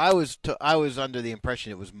 Okay, so I was under the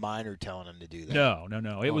impression it was Minor telling him to do that.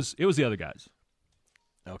 No. It was the other guys.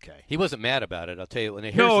 Okay, he wasn't mad about it. I'll tell you.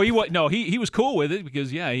 He was cool with it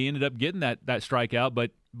because he ended up getting that strikeout,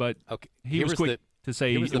 but okay. He was quick to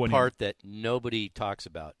say. Here's the part that nobody talks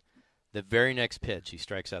about. The very next pitch, he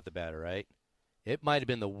strikes out the batter. Right. It might have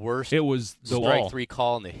been the worst. It was the strike 3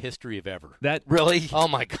 call in the history of ever. That really? Oh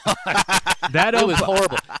my God! It was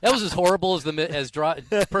horrible. That was as horrible as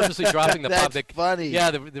purposely dropping the pop. That's funny. Yeah,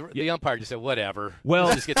 the umpire just said, "Whatever. Well,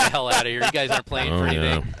 let's just get the hell out of here. You guys aren't playing for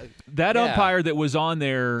anything." Yeah. That umpire that was on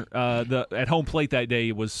there at home plate that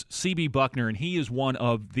day was C.B. Buckner, and he is one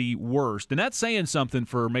of the worst. And that's saying something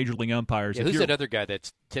for Major League umpires. Yeah, who's that other guy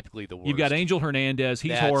that's typically the worst? You've got Angel Hernandez.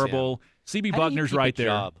 He's horrible. C.B. Buckner's right there.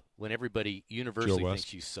 Job when everybody universally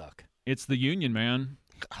thinks you suck. It's the union, man.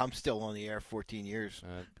 I'm still on the air 14 years.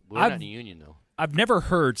 We're not in the union, though. I've never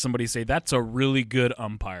heard somebody say that's a really good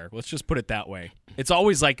umpire. Let's just put it that way. It's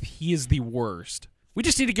always like he is the worst. We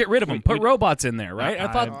just need to get rid of him. Put robots in there, right?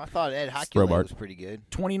 I thought Ed Hockley was pretty good.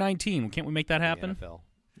 2019. Can't we make that happen?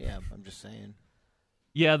 Yeah, I'm just saying.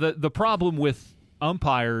 Yeah, the problem with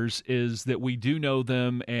umpires is that we do know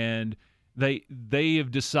them, and they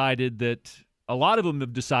have decided that a lot of them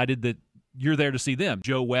have decided that you're there to see them.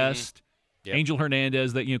 Joe West, Angel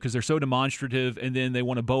Hernandez, that because they're so demonstrative, and then they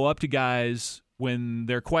want to bow up to guys when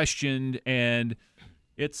they're questioned, and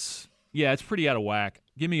it's pretty out of whack.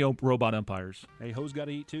 Give me robot umpires. Hey, hoes got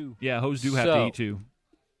to eat too. Yeah, hoes do have to eat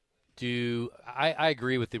too. I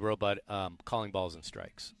agree with the robot calling balls and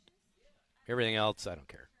strikes. Everything else, I don't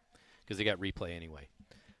care because they got replay anyway.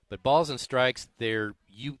 But balls and strikes, they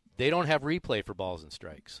don't have replay for balls and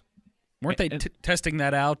strikes. Weren't they testing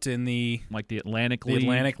that out in the Atlantic League? The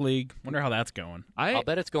Atlantic League. Wonder how that's going. I'll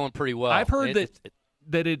bet it's going pretty well. I've heard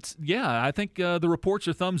that it's I think the reports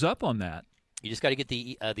are thumbs up on that. You just got to get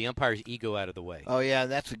the umpire's ego out of the way. Oh yeah,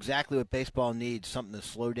 that's exactly what baseball needs. Something to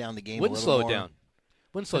slow down the game. Wouldn't a little slow more. it down.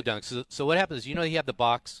 Wouldn't slow it down. So what happens? You have the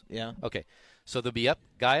box. Yeah. Okay. So there'll be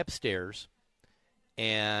guy upstairs,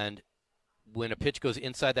 and when a pitch goes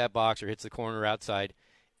inside that box or hits the corner or outside,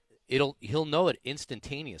 he'll know it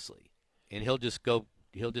instantaneously. And he'll just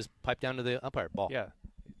pipe down to the umpire ball. Yeah,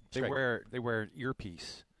 they wear an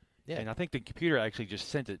earpiece. Yeah, and I think the computer actually just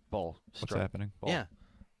sent it ball. What's happening? Ball. Yeah,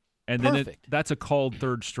 and then that's a called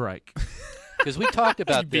third strike. Because we talked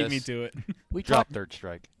about this. You beat me to it. We third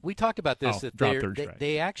strike. We talked about this. Third strike.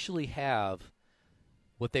 They actually have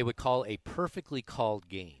what they would call a perfectly called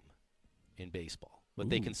game in baseball. What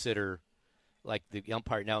they consider. Like the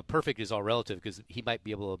umpire now, perfect is all relative because he might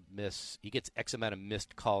be able to miss. He gets X amount of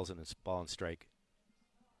missed calls in his ball and strike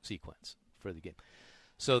sequence for the game.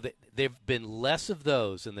 So there've been less of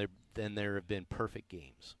those than there have been perfect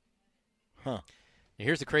games. Huh. Now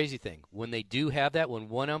here's the crazy thing: when they do have that, when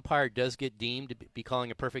one umpire does get deemed to be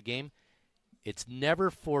calling a perfect game, it's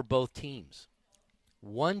never for both teams.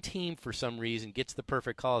 One team, for some reason, gets the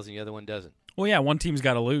perfect calls and the other one doesn't. Well, yeah, one team's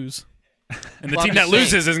got to lose. And the team that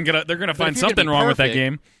loses they're gonna find something wrong with that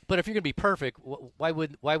game. But if you're gonna be perfect, why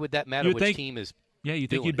would that matter? Which team is? Yeah, you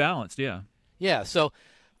think you'd balanced? Yeah. Yeah. So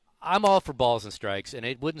I'm all for balls and strikes, and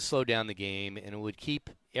it wouldn't slow down the game, and it would keep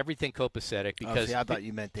everything copacetic. Because I thought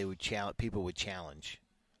you meant they would people would challenge.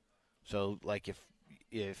 So like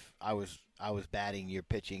if I was batting, you're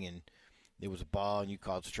pitching, and there was a ball and you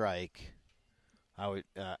called strike, I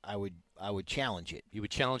would challenge it. You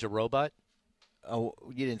would challenge a robot. Oh,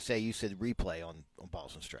 you didn't say. You said replay on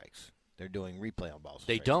balls and strikes. They're doing replay on balls and strikes.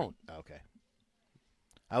 They don't. Right? Okay.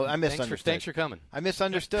 I misunderstood. Thanks for coming. I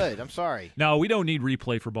misunderstood. I'm sorry. No, we don't need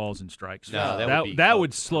replay for balls and strikes. No, that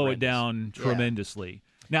would slow it down tremendously.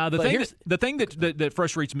 Now, the thing that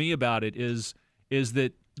frustrates me about it is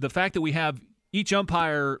that the fact that we have each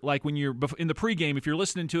umpire, like when you're in the pregame, if you're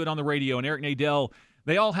listening to it on the radio, and Eric Nadel,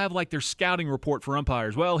 they all have like their scouting report for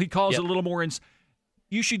umpires. Well, he calls it a little more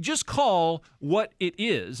you should just call what it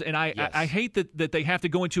is. And I hate that they have to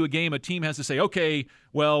go into a game, a team has to say, okay,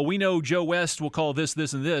 well, we know Joe West will call this,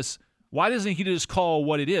 this, and this. Why doesn't he just call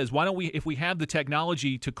what it is? Why don't we, if we have the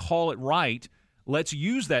technology to call it right, let's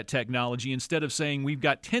use that technology instead of saying we've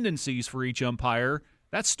got tendencies for each umpire.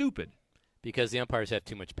 That's stupid. Because the umpires have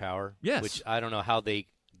too much power. Yes. Which I don't know how they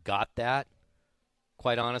got that,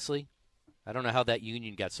 quite honestly. I don't know how that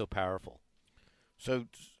union got so powerful. So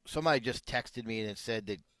somebody just texted me and it said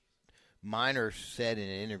that Minor said in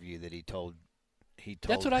an interview that he told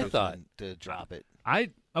That's what I thought. To drop it.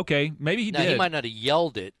 Okay, maybe he did. He might not have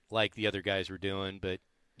yelled it like the other guys were doing, but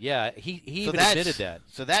Yeah, he even that's- admitted that.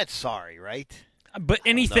 So that's sorry, right? But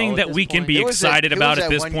anything know at that this we can point. be Who was that- excited who about was at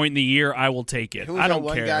that this one- point in the year, I will take it. Who was I that don't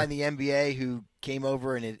one care. guy in the NBA who came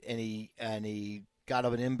over and he got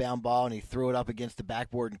up an inbound ball and he threw it up against the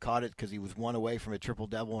backboard and caught it because he was one away from a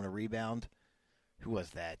triple-double and a rebound? Who was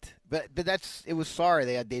that? But it was sorry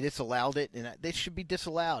they disallowed it, and they should be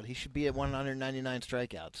disallowed. He should be at 199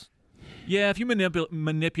 strikeouts. Yeah, if you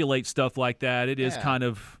manipulate stuff like that, it is kind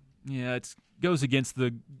of it goes against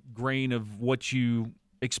the grain of what you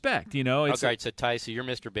expect. You know, Okay, so Ty, so you're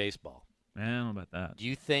Mr. Baseball. I don't know about that. Do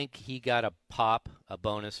you think he got a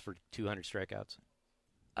bonus for 200 strikeouts?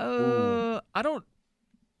 I don't.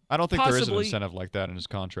 I don't think there is an Possibly. incentive like that in his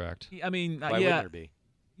contract. I mean, Why wouldn't there be?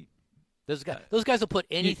 Those guys will put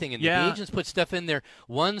anything in there. yeah. The agents put stuff in there.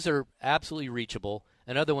 Ones are absolutely reachable,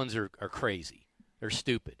 and other ones are crazy. They're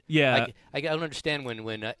stupid. Yeah. I don't understand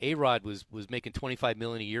when A-Rod was making $25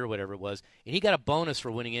 million a year, or whatever it was, and he got a bonus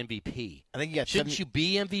for winning MVP. I think he got Shouldn't you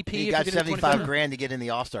be MVP? He if got you're getting $75 $25? grand to get in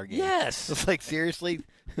the All-Star game. Yes. It's like, seriously?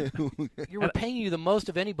 You're paying you the most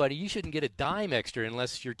of anybody. You shouldn't get a dime extra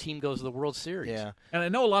unless your team goes to the World Series. Yeah. And I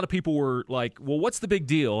know a lot of people were like, "Well, what's the big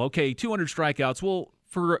deal? Okay, 200 strikeouts. Well,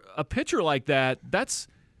 for a pitcher like that,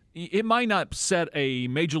 it might not set a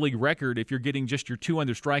major league record if you're getting just your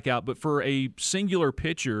 200 strikeout, but for a singular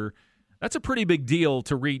pitcher, that's a pretty big deal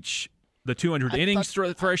to reach the 200 innings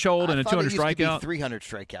threshold and a 200 strikeout. 300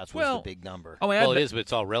 strikeouts was the big number. Oh, Well, it is, but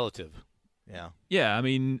it's all relative. Yeah. Yeah, I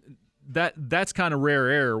mean that's kind of rare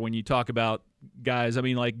air when you talk about guys. I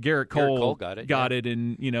mean, like Garrett Cole got it,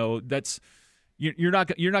 and that's you're not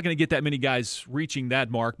going to get that many guys reaching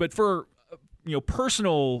that mark. But for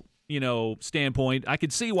personal standpoint, I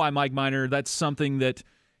could see why Mike Minor. That's something that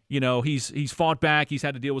he's fought back. He's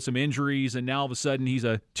had to deal with some injuries, and now all of a sudden he's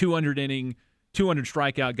a 200 inning, 200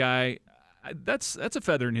 strikeout guy. That's a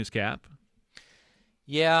feather in his cap.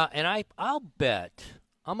 Yeah, and I'll bet.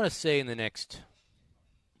 I'm going to say in the next.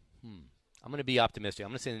 I'm going to be optimistic. I'm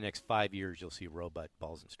going to say in the next 5 years you'll see robot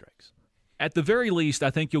balls and strikes. At the very least, I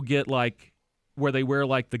think you'll get like where they wear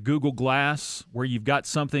like the Google Glass, where you've got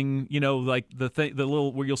something, like the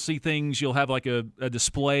little where you'll see things. You'll have like a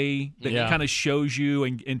display that kind of shows you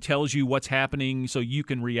and tells you what's happening, so you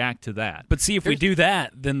can react to that. But see, if we do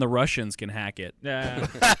that, then the Russians can hack it.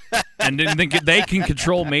 And then they can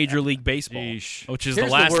control Major League Baseball, which is the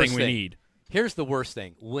last thing we need. Here's the worst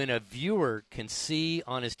thing: when a viewer can see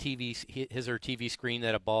on his or TV screen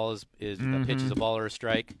that a ball is a pitch is a ball or a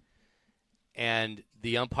strike, and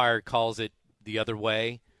the umpire calls it the other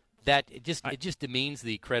way, it just demeans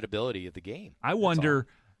the credibility of the game. I wonder,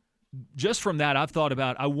 just from that, I've thought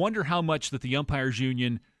about. I wonder how much that the umpires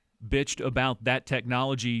union bitched about that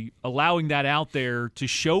technology, allowing that out there to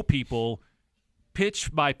show people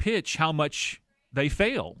pitch by pitch how much they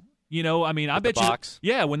fail. I mean, I bet you. Box?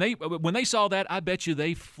 Yeah, when they saw that, I bet you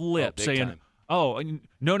they flipped, big saying, time. "Oh,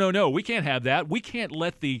 no, we can't have that. We can't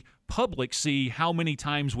let the public see how many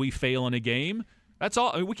times we fail in a game. That's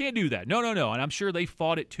all. We can't do that. No." And I'm sure they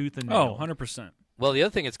fought it tooth and nail. 100%. Well, the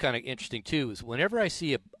other thing that's kind of interesting too is whenever I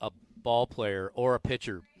see a ball player or a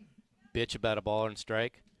pitcher bitch about a ball and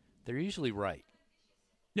strike, they're usually right.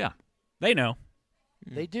 Yeah, they know.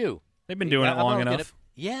 They do. They've been doing it long enough.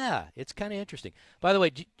 Yeah, it's kind of interesting. By the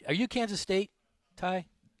way, are you Kansas State, Ty?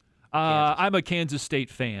 I'm a Kansas State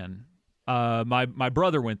fan. My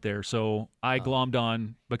brother went there, so I glommed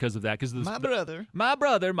on because of that. Because my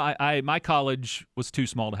brother, my college was too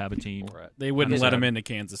small to have a team. They wouldn't let him into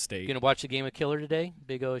Kansas State. You gonna watch the game of Killer today?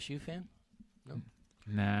 Big OSU fan? No.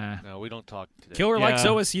 Nah. No, we don't talk today. Killer likes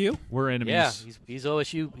OSU. We're enemies. Yeah, he's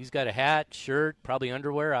OSU. He's got a hat, shirt, probably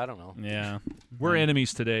underwear. I don't know. Yeah, we're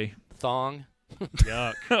enemies today. Thong.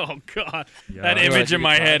 Yuck. Oh, God. Yuck. That image in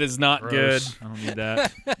my head is not Gross. good. I don't need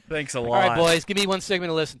that. Thanks a lot. All right, boys, give me one segment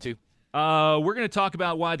to listen to. We're going to talk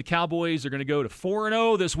about why the Cowboys are going to go to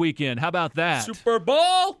 4-0 this weekend. How about that? Super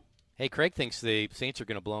Bowl? Hey, Craig thinks the Saints are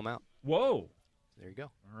going to blow them out. Whoa. There you go.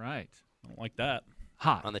 All right. I don't like that.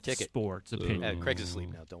 Hot on the ticket. Sports opinion. Craig's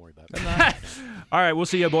asleep now. Don't worry about it. All right, we'll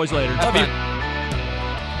see you boys later. Love you.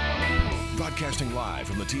 Broadcasting live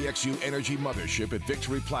from the TXU Energy Mothership at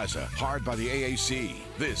Victory Plaza, hard by the AAC.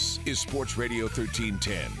 This is Sports Radio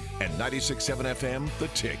 1310 and 96.7 FM, The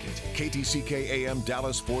Ticket. KTCK AM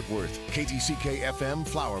Dallas Fort Worth, KTCK FM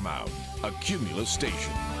Flower Mound, a Cumulus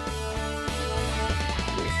station.